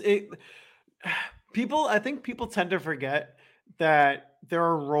it's it. People, I think people tend to forget that there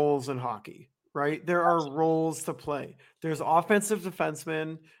are roles in hockey, right? There are roles to play. There's offensive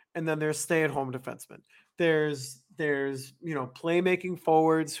defensemen, and then there's stay-at-home defensemen. there's playmaking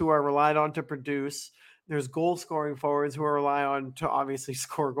forwards who are relied on to produce. There's goal scoring forwards who are relied on to obviously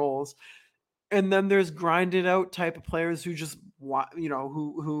score goals. And then there's grinded out type of players who just want,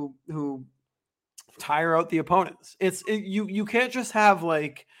 who tire out the opponents. You can't just have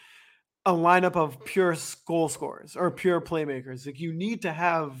like a lineup of pure goal scorers or pure playmakers. Like you need to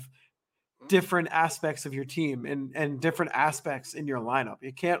have different aspects of your team and different aspects in your lineup.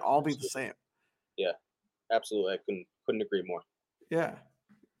 It can't all be the same. Yeah, absolutely. I couldn't agree more. Yeah.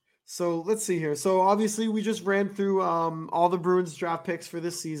 So let's see here. So obviously we just ran through all the Bruins draft picks for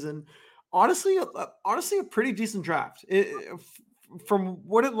this season. Honestly, a pretty decent draft. From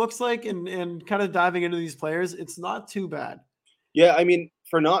what it looks like and kind of diving into these players, it's not too bad. Yeah, I mean,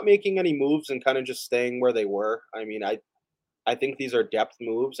 for not making any moves and kind of just staying where they were, I mean, I think these are depth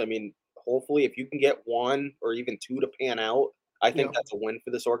moves. I mean, hopefully, if you can get one or even two to pan out, I think that's a win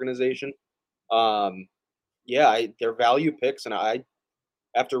for this organization. Yeah, they're value picks, and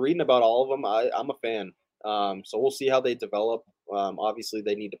after reading about all of them, I'm a fan. So we'll see how they develop. Obviously,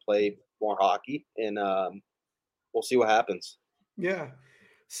 they need to play more hockey, and we'll see what happens. Yeah.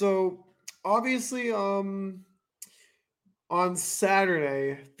 So obviously, on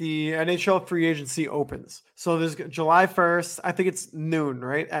Saturday, the NHL free agency opens. So there's July 1st. I think it's noon,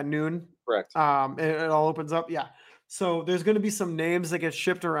 right? At noon. Correct. It all opens up. Yeah. So there's going to be some names that get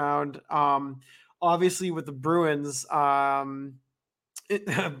shipped around. Obviously, with the Bruins,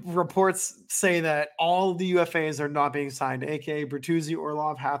 reports say that all the UFAs are not being signed, aka Bertuzzi,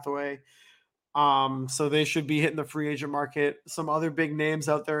 Orlov, Hathaway. So they should be hitting the free agent market. Some other big names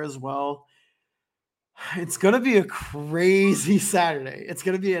out there as well. It's going to be a crazy Saturday. It's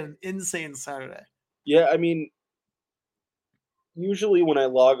going to be an insane Saturday. Yeah, I mean, usually when I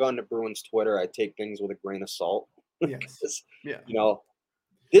log on to Bruins Twitter, I take things with a grain of salt. Yes. Yeah.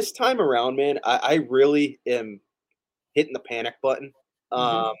 This time around, man, I really am hitting the panic button.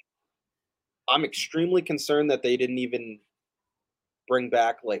 I'm extremely concerned that they didn't even bring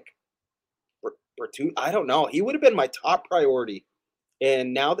back like Bertuzzi. I don't know. He would have been my top priority.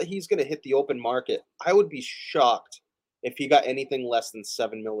 And now that he's going to hit the open market, I would be shocked if he got anything less than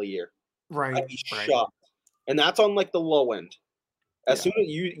 $7 million a year. Right. I'd be shocked. And that's on like the low end. As soon as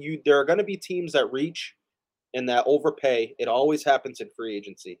there are going to be teams that reach and that overpay. It always happens in free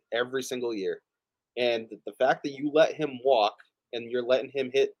agency every single year. And the fact that you let him walk and you're letting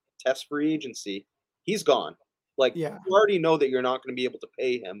him hit test free agency, he's gone. Like you already know that you're not going to be able to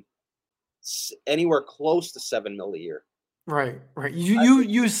pay him anywhere close to $7 million a year. Right.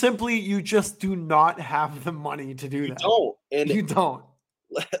 You just do not have the money to do that. Don't. And you don't.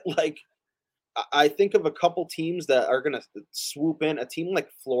 Like I think of a couple teams that are going to swoop in. A team like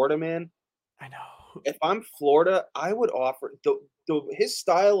Florida, man. I know. If I'm Florida, I would offer his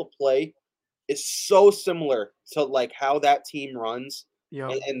style of play is so similar to like how that team runs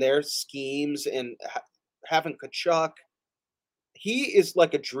and their schemes and having Kachuk. He is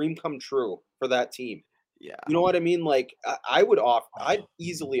like a dream come true for that team. Yeah. You know what I mean? Like I'd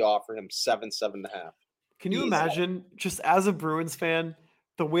easily offer him 7.5. Can you imagine, just as a Bruins fan,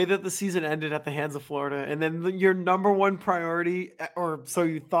 the way that the season ended at the hands of Florida, and then your number one priority, or so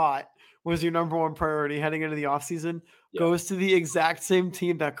you thought was your number one priority heading into the offseason, goes to the exact same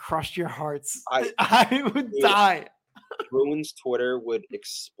team that crushed your hearts? I would die. Bruins Twitter would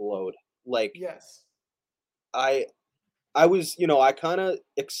explode. Like, yes. I was, I kind of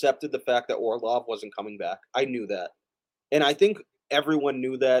accepted the fact that Orlov wasn't coming back. I knew that. And I think everyone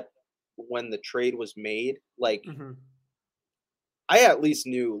knew that when the trade was made. Like, I at least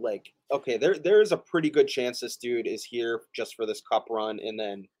knew, like, okay, there's a pretty good chance this dude is here just for this cup run, and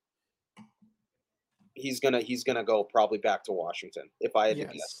then he's gonna go probably back to Washington, if I had to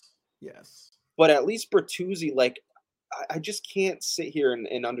guess. Yes. But at least Bertuzzi, like, I just can't sit here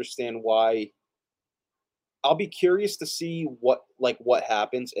and understand why. I'll be curious to see what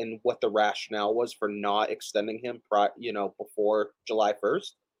happens and what the rationale was for not extending him, before July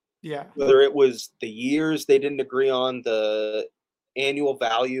 1st. Yeah. Whether it was the years they didn't agree on, the annual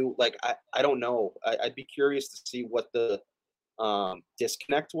value, like I don't know. I'd be curious to see what the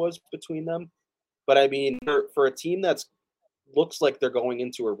disconnect was between them. But I mean, for a team that's looks like they're going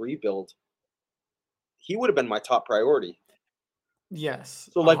into a rebuild, he would have been my top priority. Yes.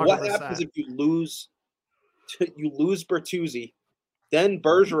 So like, 100%. What happens if you lose Bertuzzi, then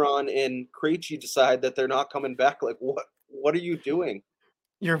Bergeron and Krejci decide that they're not coming back? Like, what are you doing?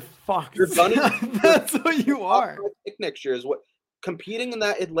 You're fucked. You're gunning. That's what you are. Pick next year is what competing in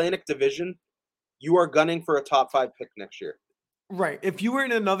that Atlantic division. You are gunning for a top 5 pick next year. Right. If you were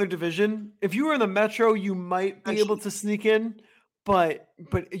in another division, if you were in the Metro, you might be able to sneak in. But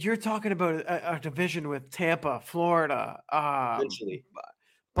you're talking about a division with Tampa, Florida, eventually.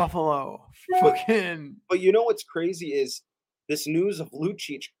 Buffalo, But fucking you know what's crazy is this news of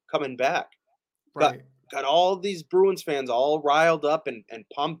Lucic coming back got right. all these Bruins fans all riled up and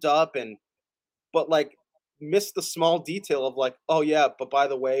pumped up but like missed the small detail of like, oh yeah, but by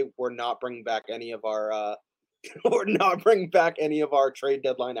the way, we're not bringing back any of our we're not bringing back any of our trade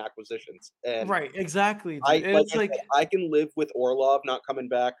deadline acquisitions. And Right, exactly, dude. I And like it's I said, like I can live with Orlov not coming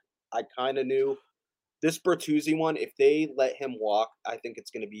back. I kind of knew this Bertuzzi one. If they let him walk, I think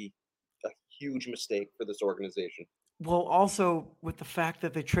it's going to be a huge mistake for this organization. well, also with the fact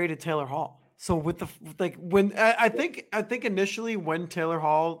that they traded Taylor Hall. So with the like when I think initially when Taylor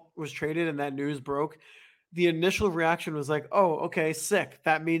Hall was traded and that news broke, the initial reaction was like, "Oh, okay, sick.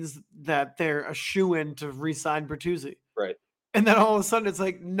 That means that they're a shoe-in to re-sign Bertuzzi." Right. And then all of a sudden it's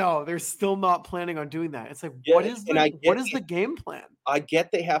like, "No, they're still not planning on doing that." It's like, Yeah, and what is the game plan? I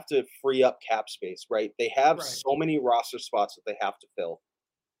get they have to free up cap space, right? They have Right. so many roster spots that they have to fill.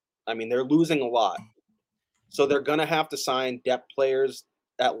 I mean, they're losing a lot. So they're gonna have to sign depth players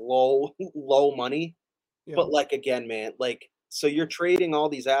at low low money. Yeah. But like again, man, like so you're trading all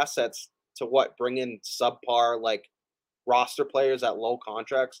these assets to what? Bring in subpar like roster players at low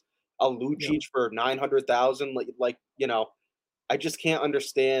contracts. A Yeah. Lucic for 900,000, I just can't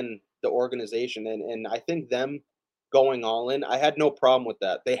understand the organization, and I think them going all in, I had no problem with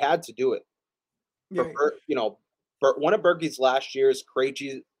that. They had to do it for Yeah. One of Berkey's last year's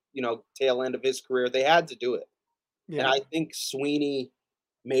Krejci, tail end of his career. They had to do it, and Yeah. I think Sweeney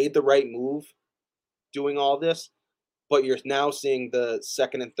made the right move doing all this. But you're now seeing the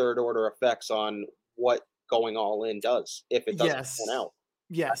second and third order effects on what going all in does if it doesn't pan Yes. out. I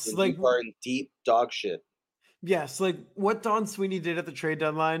Yes. mean, you are in deep dog shit. Yes, like what Don Sweeney did at the trade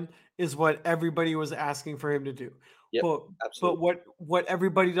deadline is what everybody was asking for him to do. Yep, But absolutely. what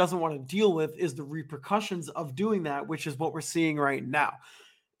everybody doesn't want to deal with is the repercussions of doing that, which is what we're seeing right now.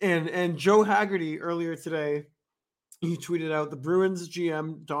 And Joe Haggerty earlier today, he tweeted out the Bruins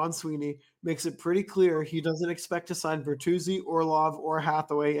GM Don Sweeney makes it pretty clear he doesn't expect to sign Bertuzzi, Orlov, or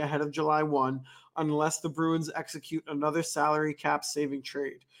Hathaway ahead of July 1 unless the Bruins execute another salary cap saving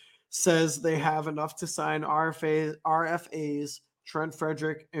trade. Says they have enough to sign RFAs, Trent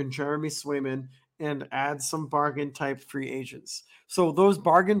Frederick, and Jeremy Swayman, and add some bargain type free agents. So those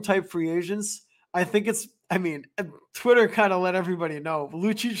bargain type free agents, I mean, Twitter kind of let everybody know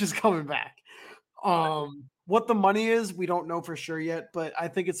Lucic is coming back. What the money is, we don't know for sure yet, but I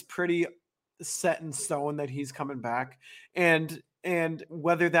think it's pretty set in stone that he's coming back. And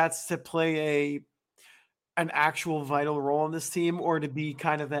whether that's to play an actual vital role in this team or to be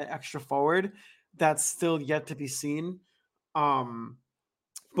kind of that extra forward, that's still yet to be seen. Um,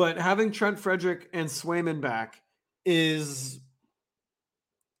 but having Trent Frederick and Swayman back is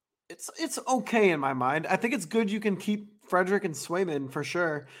it's okay in my mind. I think it's good you can keep Frederick and Swayman for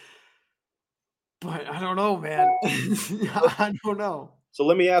sure. But I don't know, man. I don't know. So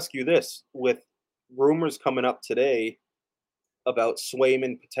let me ask you this: with rumors coming up today about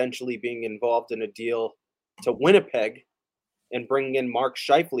Swayman potentially being involved in a deal to Winnipeg and bringing in Mark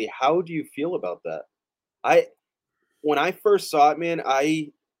Scheifele, how do you feel about that? I When I first saw it, man,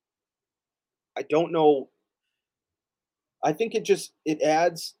 I don't know. I think it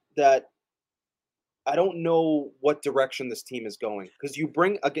adds that I don't know what direction this team is going because you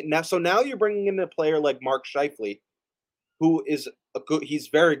bring again now. So now you're bringing in a player like Mark Scheifele, who is he's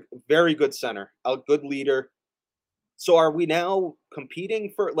very good center, a good leader. So are we now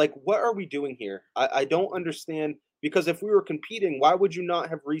competing for like what are we doing here? I don't understand because if we were competing, why would you not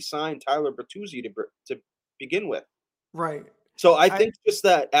have re-signed Tyler Bertuzzi to begin with? Right. So I I think just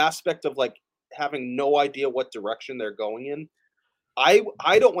that aspect of like having no idea what direction they're going in. I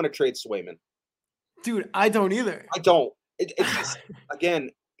don't want to trade Swayman. dude, I don't either. I don't. It's just again,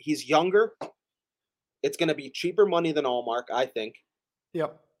 he's younger. It's going to be cheaper money than Allmark, I think,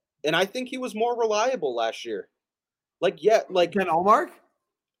 Yep. and I think he was more reliable last year. Like yeah, like Ken Allmark?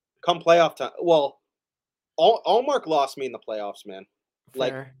 come playoff time. Well, Allmark lost me in the playoffs, man.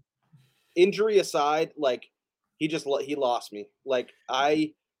 Like Fair. injury aside, like he lost me. Like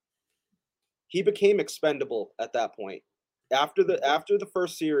he became expendable at that point. After the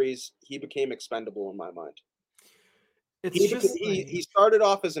first series, he became expendable in my mind. It's just He like started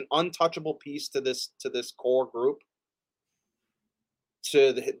off as an untouchable piece to this core group.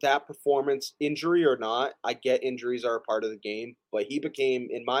 That performance, injury or not, I get injuries are a part of the game, but he became,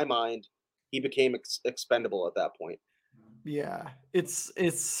 in my mind, he became expendable at that point. yeah, it's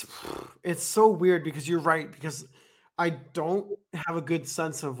so weird because you're right because I don't have a good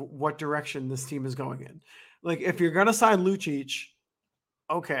sense of what direction this team is going in. Like, if you're gonna sign Lucic,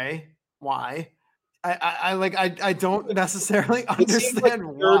 okay, why? I don't necessarily It seems like understand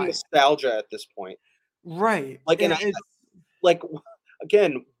pure why. nostalgia at this point. Right. Like, and It's like,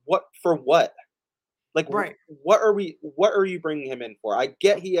 again, what for what? Like, right. what are you bringing him in for? I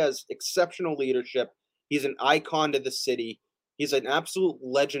get he has exceptional leadership. He's an icon to the city. He's an absolute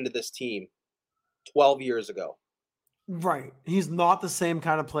legend to this team 12 years ago. Right. He's not the same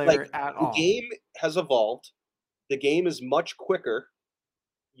kind of Like, player at the all. game has evolved. The game is much quicker.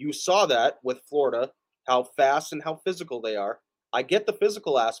 You saw that with Florida, how fast and how physical they are. I get the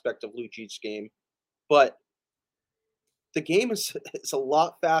physical aspect of Lucic's game, but the game is is a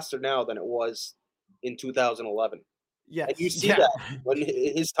lot faster now than it was in 2011. And you Yes. see Yeah. that when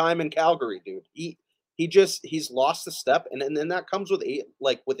his time in Calgary, dude. He's lost a step, and then that comes with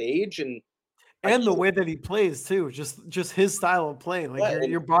with age, and I And the can't. way that he plays too, just his style of play, like Yeah,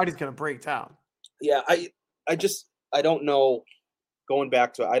 your and body's gonna break down. yeah, I just I don't know. Going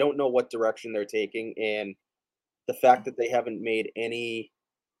back to it, I don't know what direction they're taking, and the fact that they haven't made any.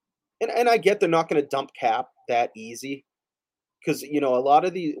 And I get they're not going to dump Cap that easy because a lot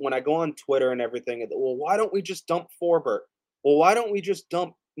of the when I go on Twitter and everything, well, why don't we just dump Forbert? Well, why don't we just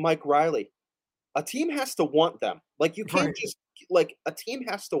dump Mike Riley? A team has to want them. Like, you can't Right. just a team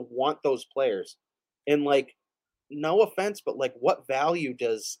has to want those players. And, no offense, but, what value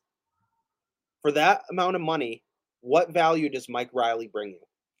does for that amount of money, what value does Mike Riley bring you?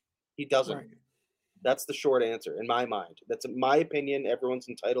 He doesn't. Right. That's the short answer in my mind. That's my opinion. Everyone's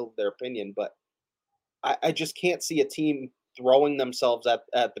entitled to their opinion, but I just can't see a team throwing themselves at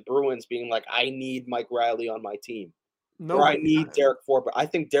the Bruins being like, I need Mike Riley on my team. Or I Nobody. need Derek Forbert. I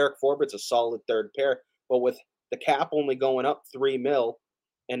think Derek Forbert's a solid third pair, but with the cap only going up 3 mil,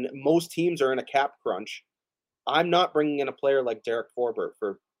 and most teams are in a cap crunch, I'm not bringing in a player like Derek Forbert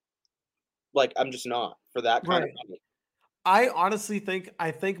for I'm just not for that kind of Right. money. I honestly think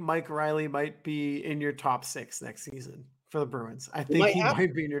Mike Riley might be in your top 6 next season for the Bruins. I He think might he have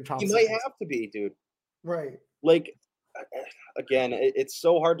might be in your he top might 6. have to be, dude. Right. Like again, it's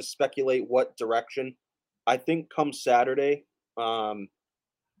so hard to speculate what direction. I think come Saturday, um,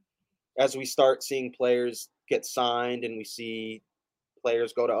 as we start seeing players get signed and we see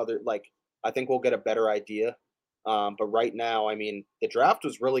players go to other I think we'll get a better idea. But right now, I mean, the draft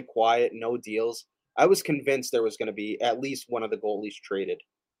was really quiet, no deals. I was convinced there was going to be at least one of the goalies traded.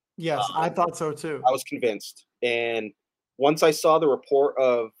 Yes, I thought so too. I was convinced, and once I saw the report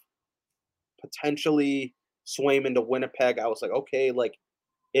of potentially Swayman to Winnipeg, I was like, okay,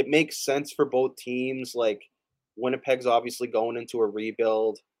 it makes sense for both teams. Like, Winnipeg's obviously going into a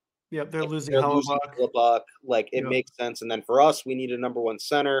rebuild. Yep, they're losing They're losing Hellebuck. Hillebuck. It Yep. makes sense. And then for us, we need a number one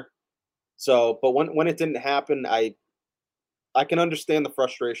center. So, but when it didn't happen, I can understand the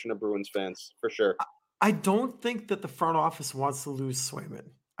frustration of Bruins fans for sure. I don't think that the front office wants to lose Swayman.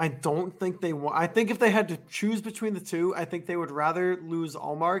 I don't think they want. I think if they had to choose between the two, I think they would rather lose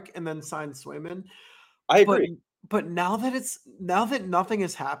Allmark and then sign Swayman. I But agree. now that nothing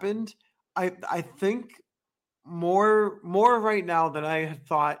has happened, I think more right now than I had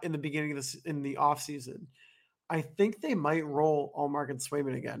thought in the beginning of this in the off season. I think they might roll Allmark and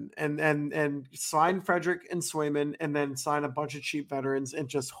Swayman again, and sign Frederick and Swayman, and then sign a bunch of cheap veterans and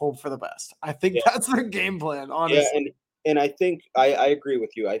just hope for the best. I think Yeah, that's their game plan, yeah, honestly. and I think I agree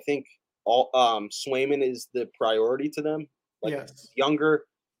with you. I think all Swayman is the priority to them. He's Yes. younger,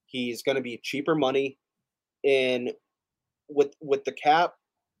 he's going to be cheaper money, and with the cap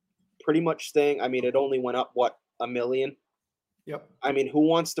pretty much staying. I mean, it only went up what 1 million. Yep. I mean, who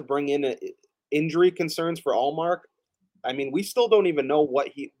wants to bring in injury concerns for Allmark? I mean, we still don't even know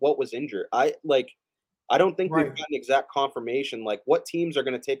what was injured. I don't think we've Right. gotten exact confirmation. Like, what teams are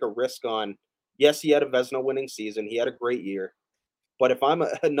going to take a risk on? Yes, he had a Vezina winning season. He had a great year. But if I'm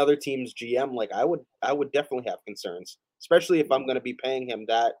another team's GM, I would definitely have concerns, especially if I'm going to be paying him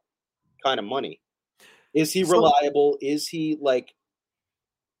that kind of money. Is he So reliable? Is he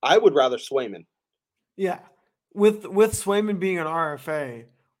I would rather Swayman. yeah, with Swayman being an RFA,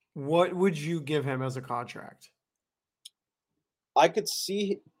 what would you give him as a contract? I could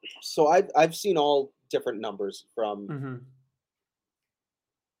see. So I've seen all different numbers from. Hmm.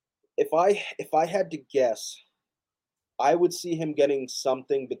 If I had to guess, I would see him getting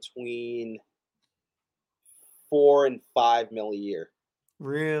something between 4 and 5 mil a year.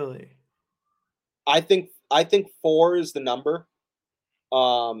 Really? I think 4 is the number.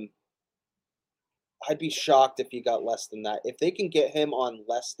 Um, I'd be shocked if he got less than that. If they can get him on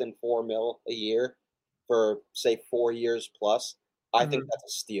less than 4 mil a year for say 4 years plus, I think Hmm. that's a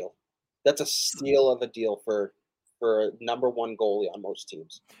steal. That's a steal of a deal for a number one goalie on most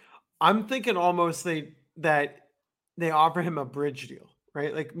teams. I'm thinking almost that they offer him a bridge deal,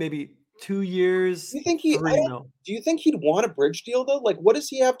 right? Like maybe 2 years, Do you think he? I 3 don't. mil. Do you think he'd want a bridge deal though? Like, what does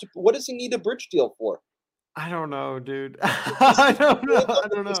he have to? What does he need a bridge deal for? I don't know, dude. Because I don't know. I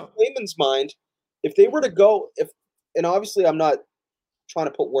don't in know. Swayman's mind, if they were to go, if and obviously I'm not trying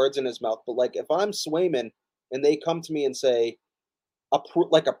to put words in his mouth, but like if I'm Swayman and they come to me and say a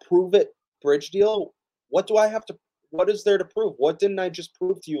prove it bridge deal, what do I have to? What is there to prove? What didn't I just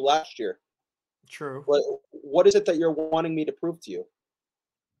prove to you last year? True. What is it that you're wanting me to prove to you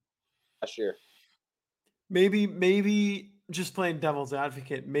last year? Maybe just playing devil's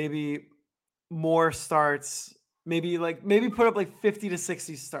advocate, maybe more starts, maybe put up like 50 to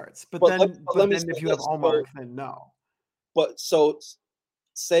 60 starts. But then But but let me then say if you have this. So, Allmark, then no. but so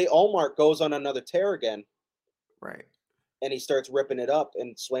say Allmark goes on another tear again Right. and he starts ripping it up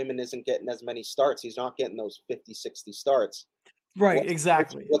and Swayman isn't getting as many starts. He's not getting those 50, 60 starts. Right,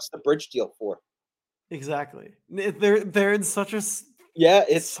 exactly. What's the bridge deal for? Exactly. They're in such a Yeah,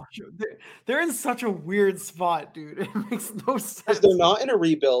 it's such a they're in such a weird spot, dude. It makes no because they're sense. not in a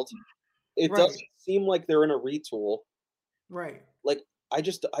rebuild. It Right. doesn't seem like they're in a retool. Right. Like I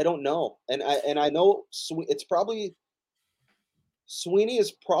don't know, and I know it's probably Sweeney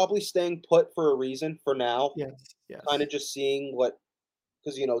is probably staying put for a reason for now, Yes. kind Yes. of just seeing what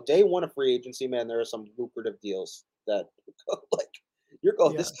because day one of free agency, man, there are some lucrative deals that like you're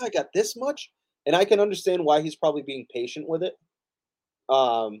going, this Yes. guy got this much, and I can understand why he's probably being patient with it.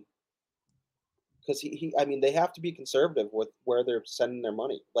 Um, because I mean, they have to be conservative with where they're sending their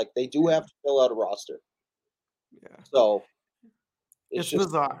money. Like they do Yeah. have to fill out a roster. Yeah. So it's It's just,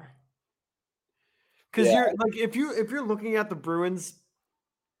 bizarre. Because yeah, you're like if you're looking at the Bruins,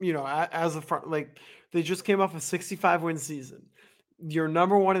 as a front, like they just came off a 65-win season. Your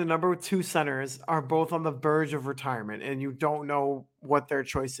number one and the number two centers are both on the verge of retirement, and you don't know what their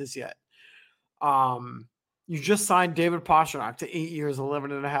choice is yet. You just signed David Pastrnak to 8 years,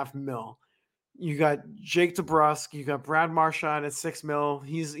 11.5 mil. You got Jake DeBrusk, you got Brad Marchand at 6 mil.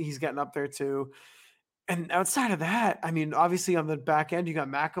 He's getting up there too. And outside of that, I mean, obviously on the back end, you got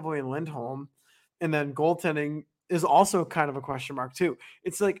McAvoy and Lindholm, and then goaltending is also kind of a question mark too.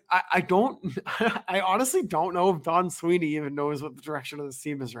 It's like I don't, I honestly don't know if Don Sweeney even knows what the direction of this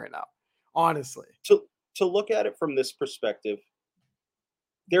team is right now. Honestly, to look at it from this perspective,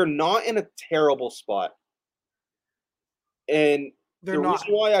 they're not in a terrible spot. And they're the not.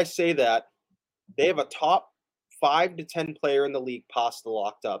 reason why I say that, they have a top 5 to 10 player in the league pasta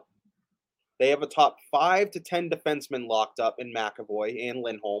locked up. They have a top 5 to 10 defensemen locked up in McAvoy and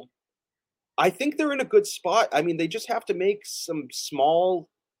Lindholm. I think they're in a good spot. I mean, they just have to make some small,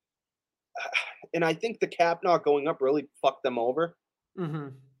 and I think the cap not going up really fucked them over Hmm.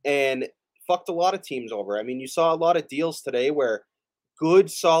 and fucked a lot of teams over. I mean, you saw a lot of deals today where good,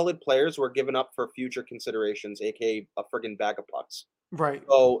 solid players were given up for future considerations, aka a friggin' bag of pucks. Right.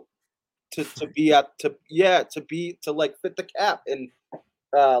 So to be at to yeah to like fit the cap and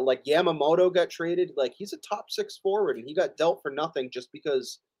like Yamamoto got traded, like he's a top 6 forward and he got dealt for nothing just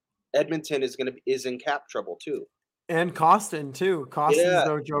because Edmonton is in cap trouble too. And Costin too. Costin's Yeah,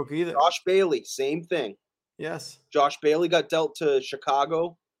 no joke either. Josh Bailey, same thing. Yes. Josh Bailey got dealt to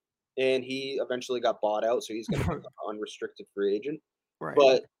Chicago and he eventually got bought out, so he's going to be an unrestricted free agent. Right.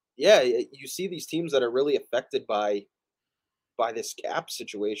 But yeah, you see these teams that are really affected by this cap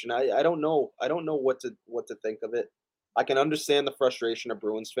situation. I don't know. I don't know what to think of it. I can understand the frustration of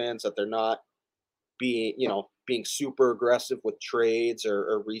Bruins fans that they're not being super aggressive with trades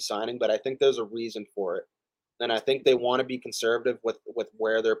or re-signing, but I think there's a reason for it. And I think they want to be conservative with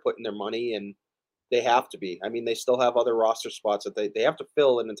where they're putting their money and they have to be. I mean, they still have other roster spots that they have to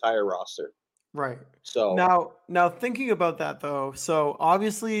fill an entire roster. Right. So Now thinking about that though, so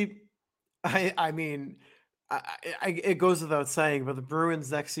obviously, I mean, it goes without saying, but the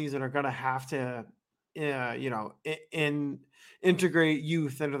Bruins next season are going to have to, integrate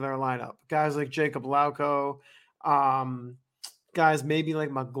youth into their lineup. Guys like Jacob Lauko, um, guys maybe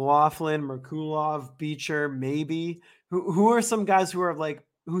like McLaughlin, Merkulov, Beecher, maybe. Who are some guys who are like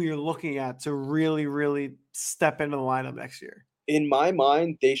who you're looking at to really really step into the lineup next year? in my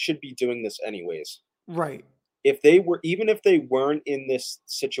mind, they should be doing this anyways. Right. If they were even if they weren't in this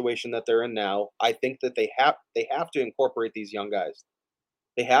situation that they're in now, I think that they have to incorporate these young guys.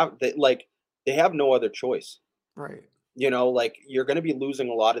 They have no other choice. Right. Like you're going to be losing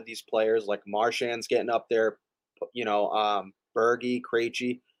a lot of these players. Like Marchand's getting up there. Bergie,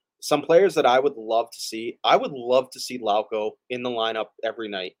 Krejci, some players that I would love to see. I would love to see Lauko in the lineup every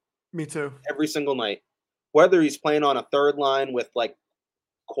night, Me too. every single night. Whether he's playing on a third line with like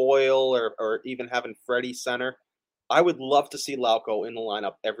Coyle or even having Freddie center, I would love to see Lauko in the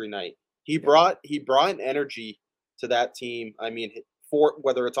lineup every night. He brought an energy to that team. I mean, for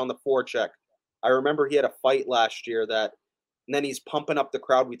whether it's on the forecheck. I remember he had a fight last year and then he's pumping up the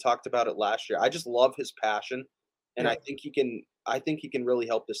crowd. We talked about it last year. I just love his passion, and Yeah. I think he can really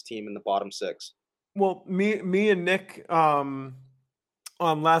help this team in the bottom six. Well, me and Nick, on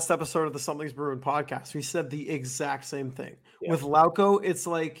last episode of the Something's Brewing podcast, we said the exact same thing. Yeah. With Lauko, it's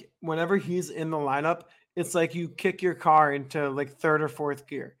like whenever he's in the lineup, it's like you kick your car into like third or fourth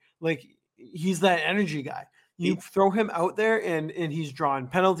gear. Like he's that energy guy. You He throw him out there and he's drawing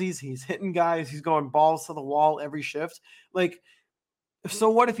penalties, he's hitting guys, he's going balls to the wall every shift. Like, so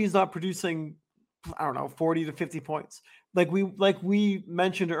what if he's not producing, I don't know, 40 to 50 points? Like we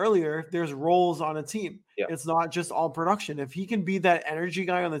mentioned earlier, there's roles on a team. yeah. It's not just all production. If he can be that energy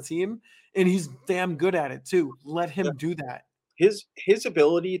guy on the team, and he's damn good at it too, let him do that. His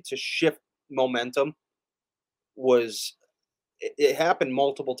ability to shift momentum was it happened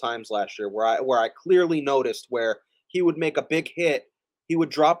multiple times last year where I clearly noticed where he would make a big hit, he would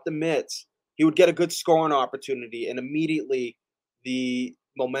drop the mitts, he would get a good scoring opportunity, and immediately the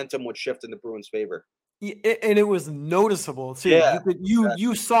momentum would shift in the Bruins' favor. And it was noticeable too. Yeah,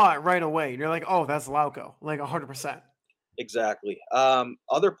 You saw it right away. And you're like, oh, that's Lauko, like 100%. exactly.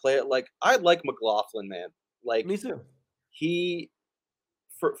 Other player like I like McLaughlin, man. Like Me too. he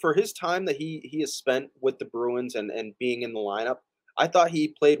for his time that he has spent with the Bruins and being in the lineup, I thought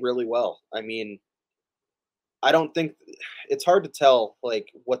he played really well. I mean, I don't think it's hard to tell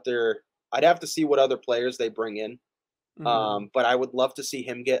like what they're. I'd have to see what other players they bring in. Mhm. But I would love to see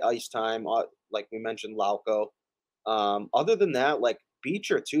him get ice time, like we mentioned, Lauko. Other than that, like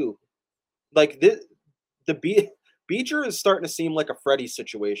Beecher too. Like the Beecher is starting to seem like a Freddie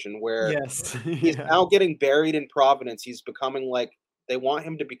situation where Yes. he's Yeah. now getting buried in Providence. He's becoming like they want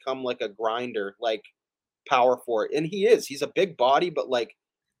him to become like a grinder, like power forward, and he is. He's a big body, but like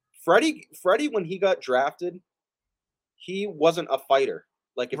Freddie when he got drafted, he wasn't a fighter.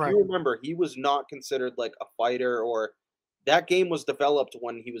 Like if Right. you remember, he was not considered like a fighter or that game was developed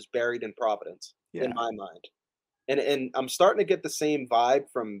when he was buried in Providence, in Yeah. my mind. And I'm starting to get the same vibe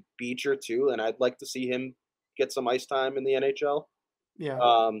from Beecher too, and I'd like to see him get some ice time in the NHL.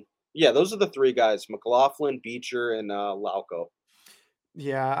 Yeah. Yeah, those are the three guys: McLaughlin, Beecher, and Lauko.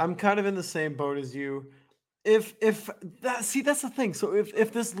 Yeah. I'm kind of in the same boat as you. If that see that's the thing. So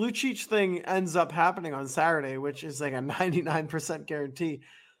if this Lucic thing ends up happening on Saturday, which is like a 99% guarantee,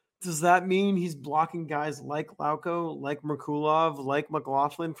 does that mean he's blocking guys like Lauko, like Merkulov, like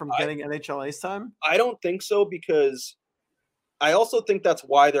McLaughlin from I getting NHL ice time? I don't think so because I also think that's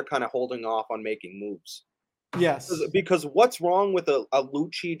why they're kind of holding off on making moves. Yes. Because what's wrong with a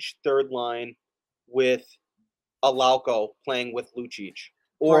Lucic third line with a Lauko playing with Lucic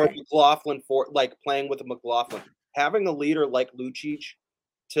or Right. McLaughlin for like playing with a McLaughlin? Having a leader like Lucic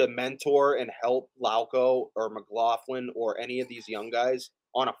to mentor and help Lauko or McLaughlin or any of these young guys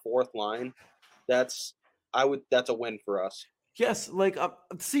on a fourth line, that's that's a win for us. Yes, like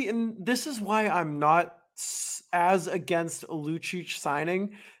see, and this is why I'm not as against a Lucic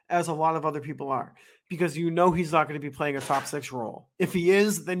signing as a lot of other people are, because you know he's not going to be playing a top six role. If he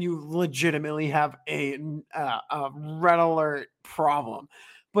is, then you legitimately have a red alert problem.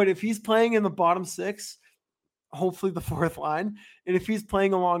 But if he's playing in the bottom six, hopefully the fourth line, and if he's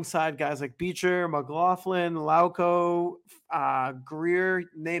playing alongside guys like Beecher, McLaughlin, Lauko, Greer,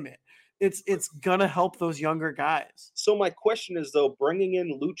 name it, it's gonna help those younger guys. So my question is though, bringing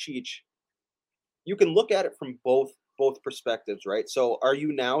in Lucic, you can look at it from both perspectives, right? So are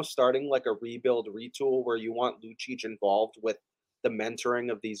you now starting like a rebuild retool where you want Lucic involved with the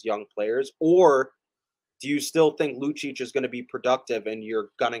mentoring of these young players, or do you still think Lucic is going to be productive and you're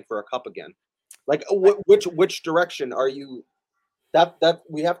gunning for a cup again? Like which direction are you? That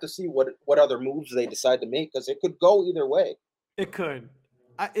we have to see what other moves they decide to make because it could go either way. It could.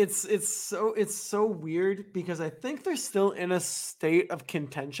 It's so weird because I think they're still in a state of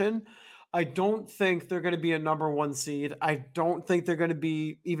contention. I don't think they're going to be a number one seed. I don't think they're going to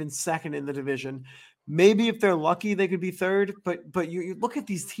be even second in the division. Maybe if they're lucky, they could be third. But you look at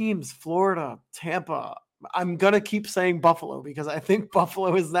these teams: Florida, Tampa. I'm gonna keep saying Buffalo because I think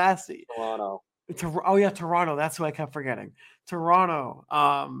Buffalo is nasty. Toronto. Oh yeah, Toronto. That's who I kept forgetting. Toronto.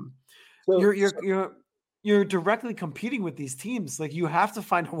 So, You're you're so you're you're directly competing with these teams. Like you have to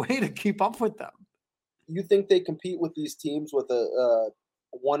find a way to keep up with them. you think they compete with these teams with a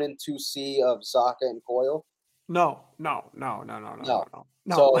 1 and 2 C of Saka and Coyle? No, no, no, no, no, no, No. no,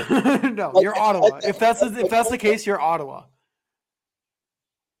 no, So no. No, like you're Ottawa. If like that's the case, you're Ottawa.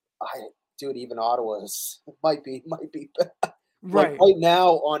 I dude, even Ottawa is might be like Right. right now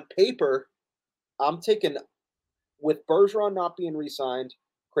on paper, I'm taking with Bergeron not being re-signed,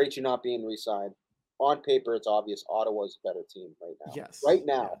 Krejci not being re-signed. On paper, it's obvious Ottawa's a better team right now. Yes. Right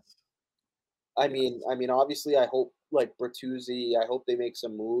now. Yes. I mean, obviously, I hope like Bertuzzi. I hope they make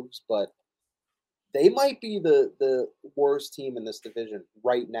some moves, but they might be the worst team in this division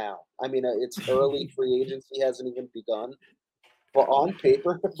right now. I mean, it's early. Free agency hasn't even begun, but on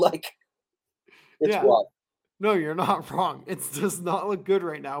paper, like it's Yeah. rough. No, you're not wrong. It does not look good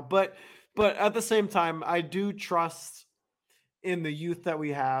right now. But at the same time, I do trust in the youth that we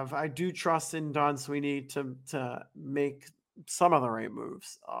have. I do trust in Don Sweeney to make some of the right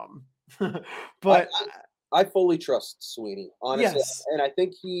moves. I But I fully trust Sweeney, honestly, yes, and I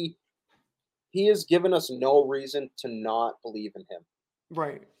think he has given us no reason to not believe in him.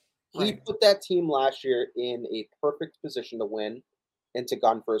 right, He right. put that team last year in a perfect position to win and to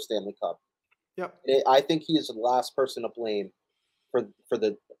gun for a Stanley Cup. Yep. I think he is the last person to blame for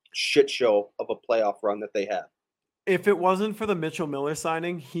the shit show of a playoff run that they had. If it wasn't for the Mitchell Miller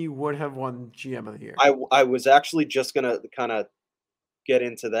signing, he would have won GM of the year. I was actually just gonna kind of get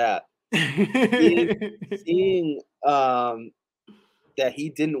into that. Seeing seeing that he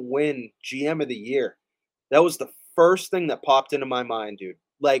didn't win GM of the year, that was the first thing that popped into my mind, dude.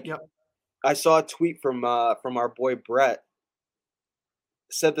 Like Yep. I saw a tweet from our boy Brett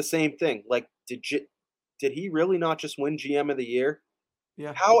said the same thing. Like, did he really not just win GM of the year?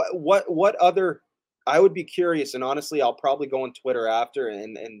 Yeah. How what other I would be curious, and honestly, I'll probably go on Twitter after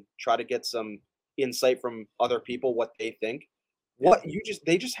and try to get some insight from other people what they think. Yeah. What you just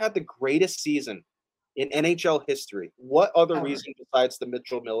they just had the greatest season in NHL history. What other Ever. reason besides the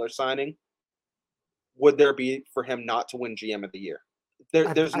Mitchell Miller signing would there be for him not to win GM of the year? There's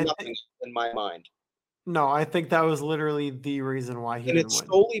I think nothing in my mind. no, I think that was literally the reason why he And didn't it's win.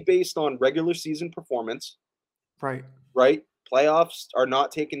 solely based on regular season performance, Right. right? Playoffs are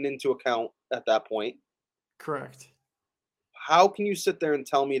not taken into account at that point. Correct. How can you sit there and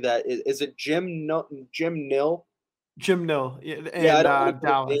tell me that is it Jim Nill? Jim Nill Yeah, I in don't wanna get his name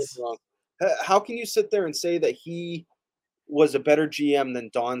Dallas. wrong. How can you sit there and say that he was a better GM than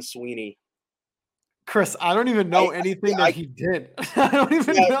Don Sweeney? Chris, I don't even know anything that I he did. I don't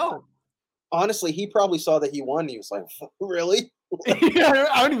even yeah, know. honestly, he probably saw that he won, he was like, "Really?" Yeah,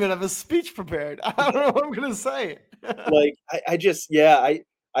 I don't even have a speech prepared. I don't know what I'm gonna say. Like, I just yeah,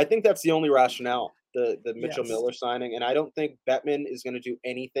 I think that's the only rationale, the Mitchell Yes. Miller signing, and I don't think Bettman is gonna do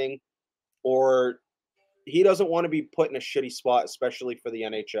anything or he doesn't wanna be put in a shitty spot, especially for the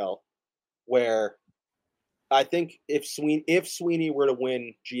NHL, where I think if Sweeney were to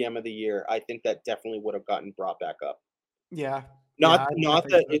win GM of the year, I think that definitely would have gotten brought back up. Yeah. Yeah, I Not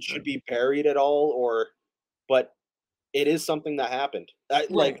think that so it too. should be buried at all or but it is something that happened.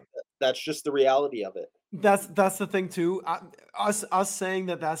 Right. That's just the reality of it. That's the thing too. Us saying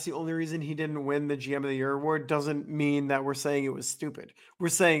that that's the only reason he didn't win the GM of the Year award doesn't mean that we're saying it was stupid. We're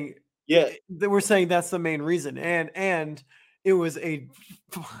saying Yeah, that we're saying that's the main reason, and it was a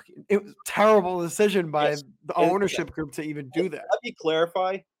terrible decision by yes. the And ownership group to even do that. let me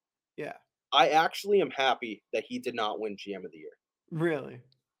clarify, Yeah, I actually am happy that he did not win GM of the year. really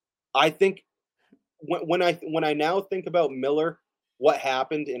I think when I now think about Miller, what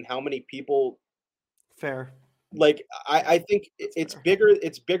happened and how many people fair. like Yeah, I think that's fair.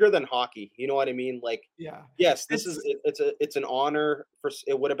 it's bigger than hockey. You know what I mean? Like Yeah, yes, this is it's it's an honor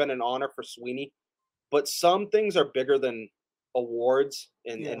it would have been an honor for Sweeney, but some things are bigger than awards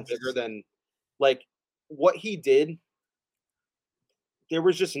and bigger yes. than like what he did. There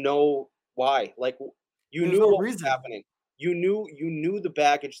was just no why. Like you There's knew no what was reason. happening. You knew the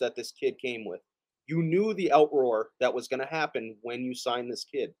baggage that this kid came with. You knew the outroar that was going to happen when you signed this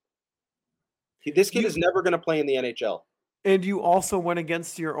kid. This kid is You never going to play in the NHL. and you also went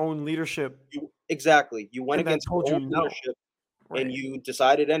against your own leadership, You exactly. You went and that against your told you own no. leadership and Right. you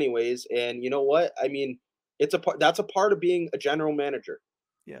decided anyways. And you know what? I mean, it's a part. That's a part of being a general manager.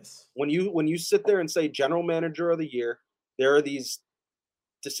 Yes. When you sit there and say general manager of the year, there are these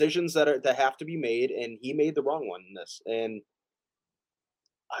decisions that have to be made, and he made the wrong one in this. And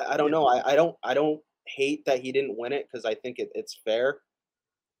I don't Yeah. know. I don't hate that he didn't win it because I think it's fair.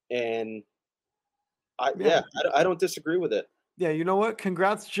 And Yeah. I don't disagree with it. Yeah. You know what?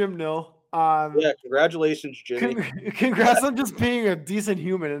 Congrats, Jim Nill. Yeah, congratulations, Jimmy. Congrats on just being a decent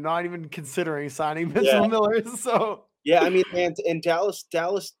human and not even considering signing Yeah, Mitchell Miller. So yeah. I mean, and Dallas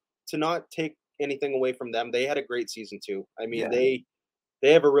to not take anything away from them, they had a great season too. I mean, yeah,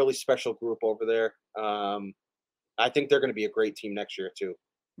 they have a really special group over there. I think they're going to be a great team next year too.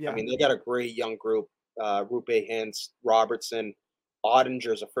 I yeah, mean, they got a great young group. Rupe Hintz, Robertson,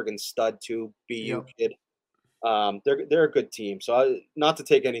 Ottinger's a friggin' stud too. BU yep. kid. They're a good team. So not to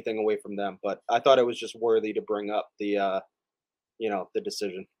take anything away from them, but I thought it was just worthy to bring up the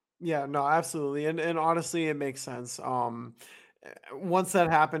decision. Yeah, no, absolutely, and honestly, it makes sense. Once that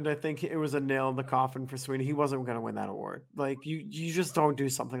happened, I think it was a nail in the coffin for Sweeney. He wasn't going to win that award. Like you just don't do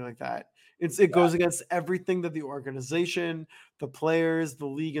something like that. It Yeah, goes against everything that the organization, the players, the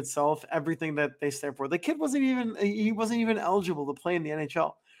league itself, everything that they stand for. The kid wasn't even eligible to play in the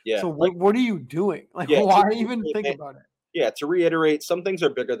NHL. yeah, So like what are you doing? Like, yeah, why even think about it? to reiterate, some things are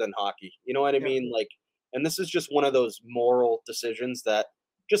bigger than hockey. You know what I Yeah, mean? Like, and this is just one of those moral decisions that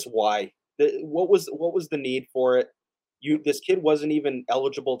just why? What was the need for it? This kid wasn't even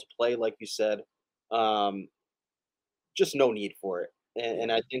eligible to play, like you said. Um, just no need for it. And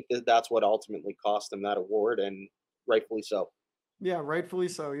yeah. I think that that's what ultimately cost him that award, and rightfully so. Yeah, rightfully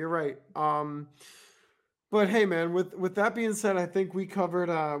so. You're right. But hey, man, with that being said, I think we covered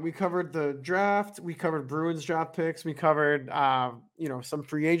the draft, we covered Bruins draft picks, we covered some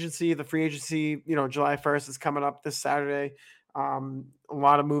free agency. The free agency, July 1st is coming up this Saturday. A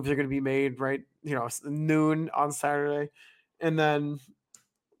lot of moves are going to be made, right? Noon on Saturday, and then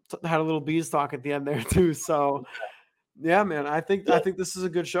had a little bees talk at the end there too. So yeah, man, I think Yeah, I think this is a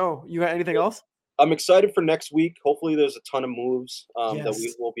good show. You got anything else? I'm excited for next week. Hopefully, there's a ton of moves that we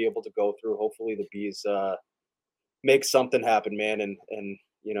Yes. will be able to go through. Hopefully, the bees make something happen, man, and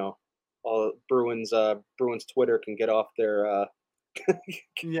all Bruins Twitter can get off their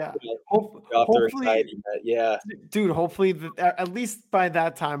Yeah. get off their Hopefully, anxiety. Yeah, dude, hopefully at least by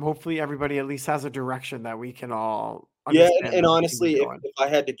that time, hopefully everybody at least has a direction that we can all yeah, understand and where the team is honestly, going. if I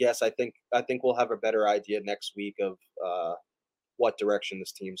had to guess, I think we'll have a better idea next week of what direction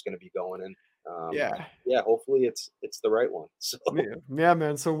this team's going to be going in. Yeah. Yeah, hopefully it's the right one. So Yeah, yeah,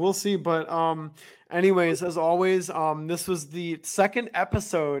 man. So we'll see. But anyways, as always, this was the second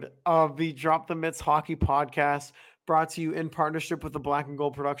episode of the Drop the Mitts Hockey Podcast, brought to you in partnership with the Black and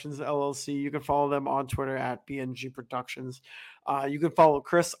Gold Productions LLC. You can follow them on Twitter at BNG Productions. You can follow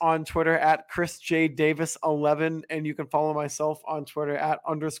Chris on Twitter at Chris J Davis 11, and you can follow myself on Twitter at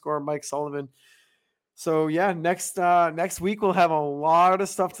 _ Mike Sullivan. So yeah, next week we'll have a lot of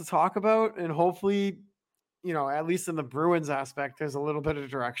stuff to talk about, and hopefully, at least in the Bruins aspect, there's a little bit of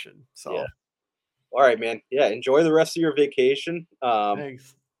direction. yeah, So all right, man. Yeah, enjoy the rest of your vacation.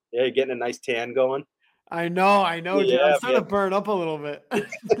 thanks. Yeah, you're getting a nice tan going. I know, dude. I'm Yeah, starting man. to burn up a little bit.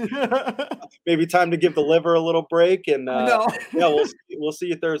 Maybe time to give the liver a little break, and I know. yeah, we'll see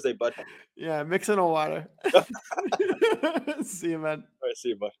you Thursday, bud. Yeah, mixing a water. See you, man. All right, see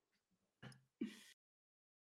you, bud.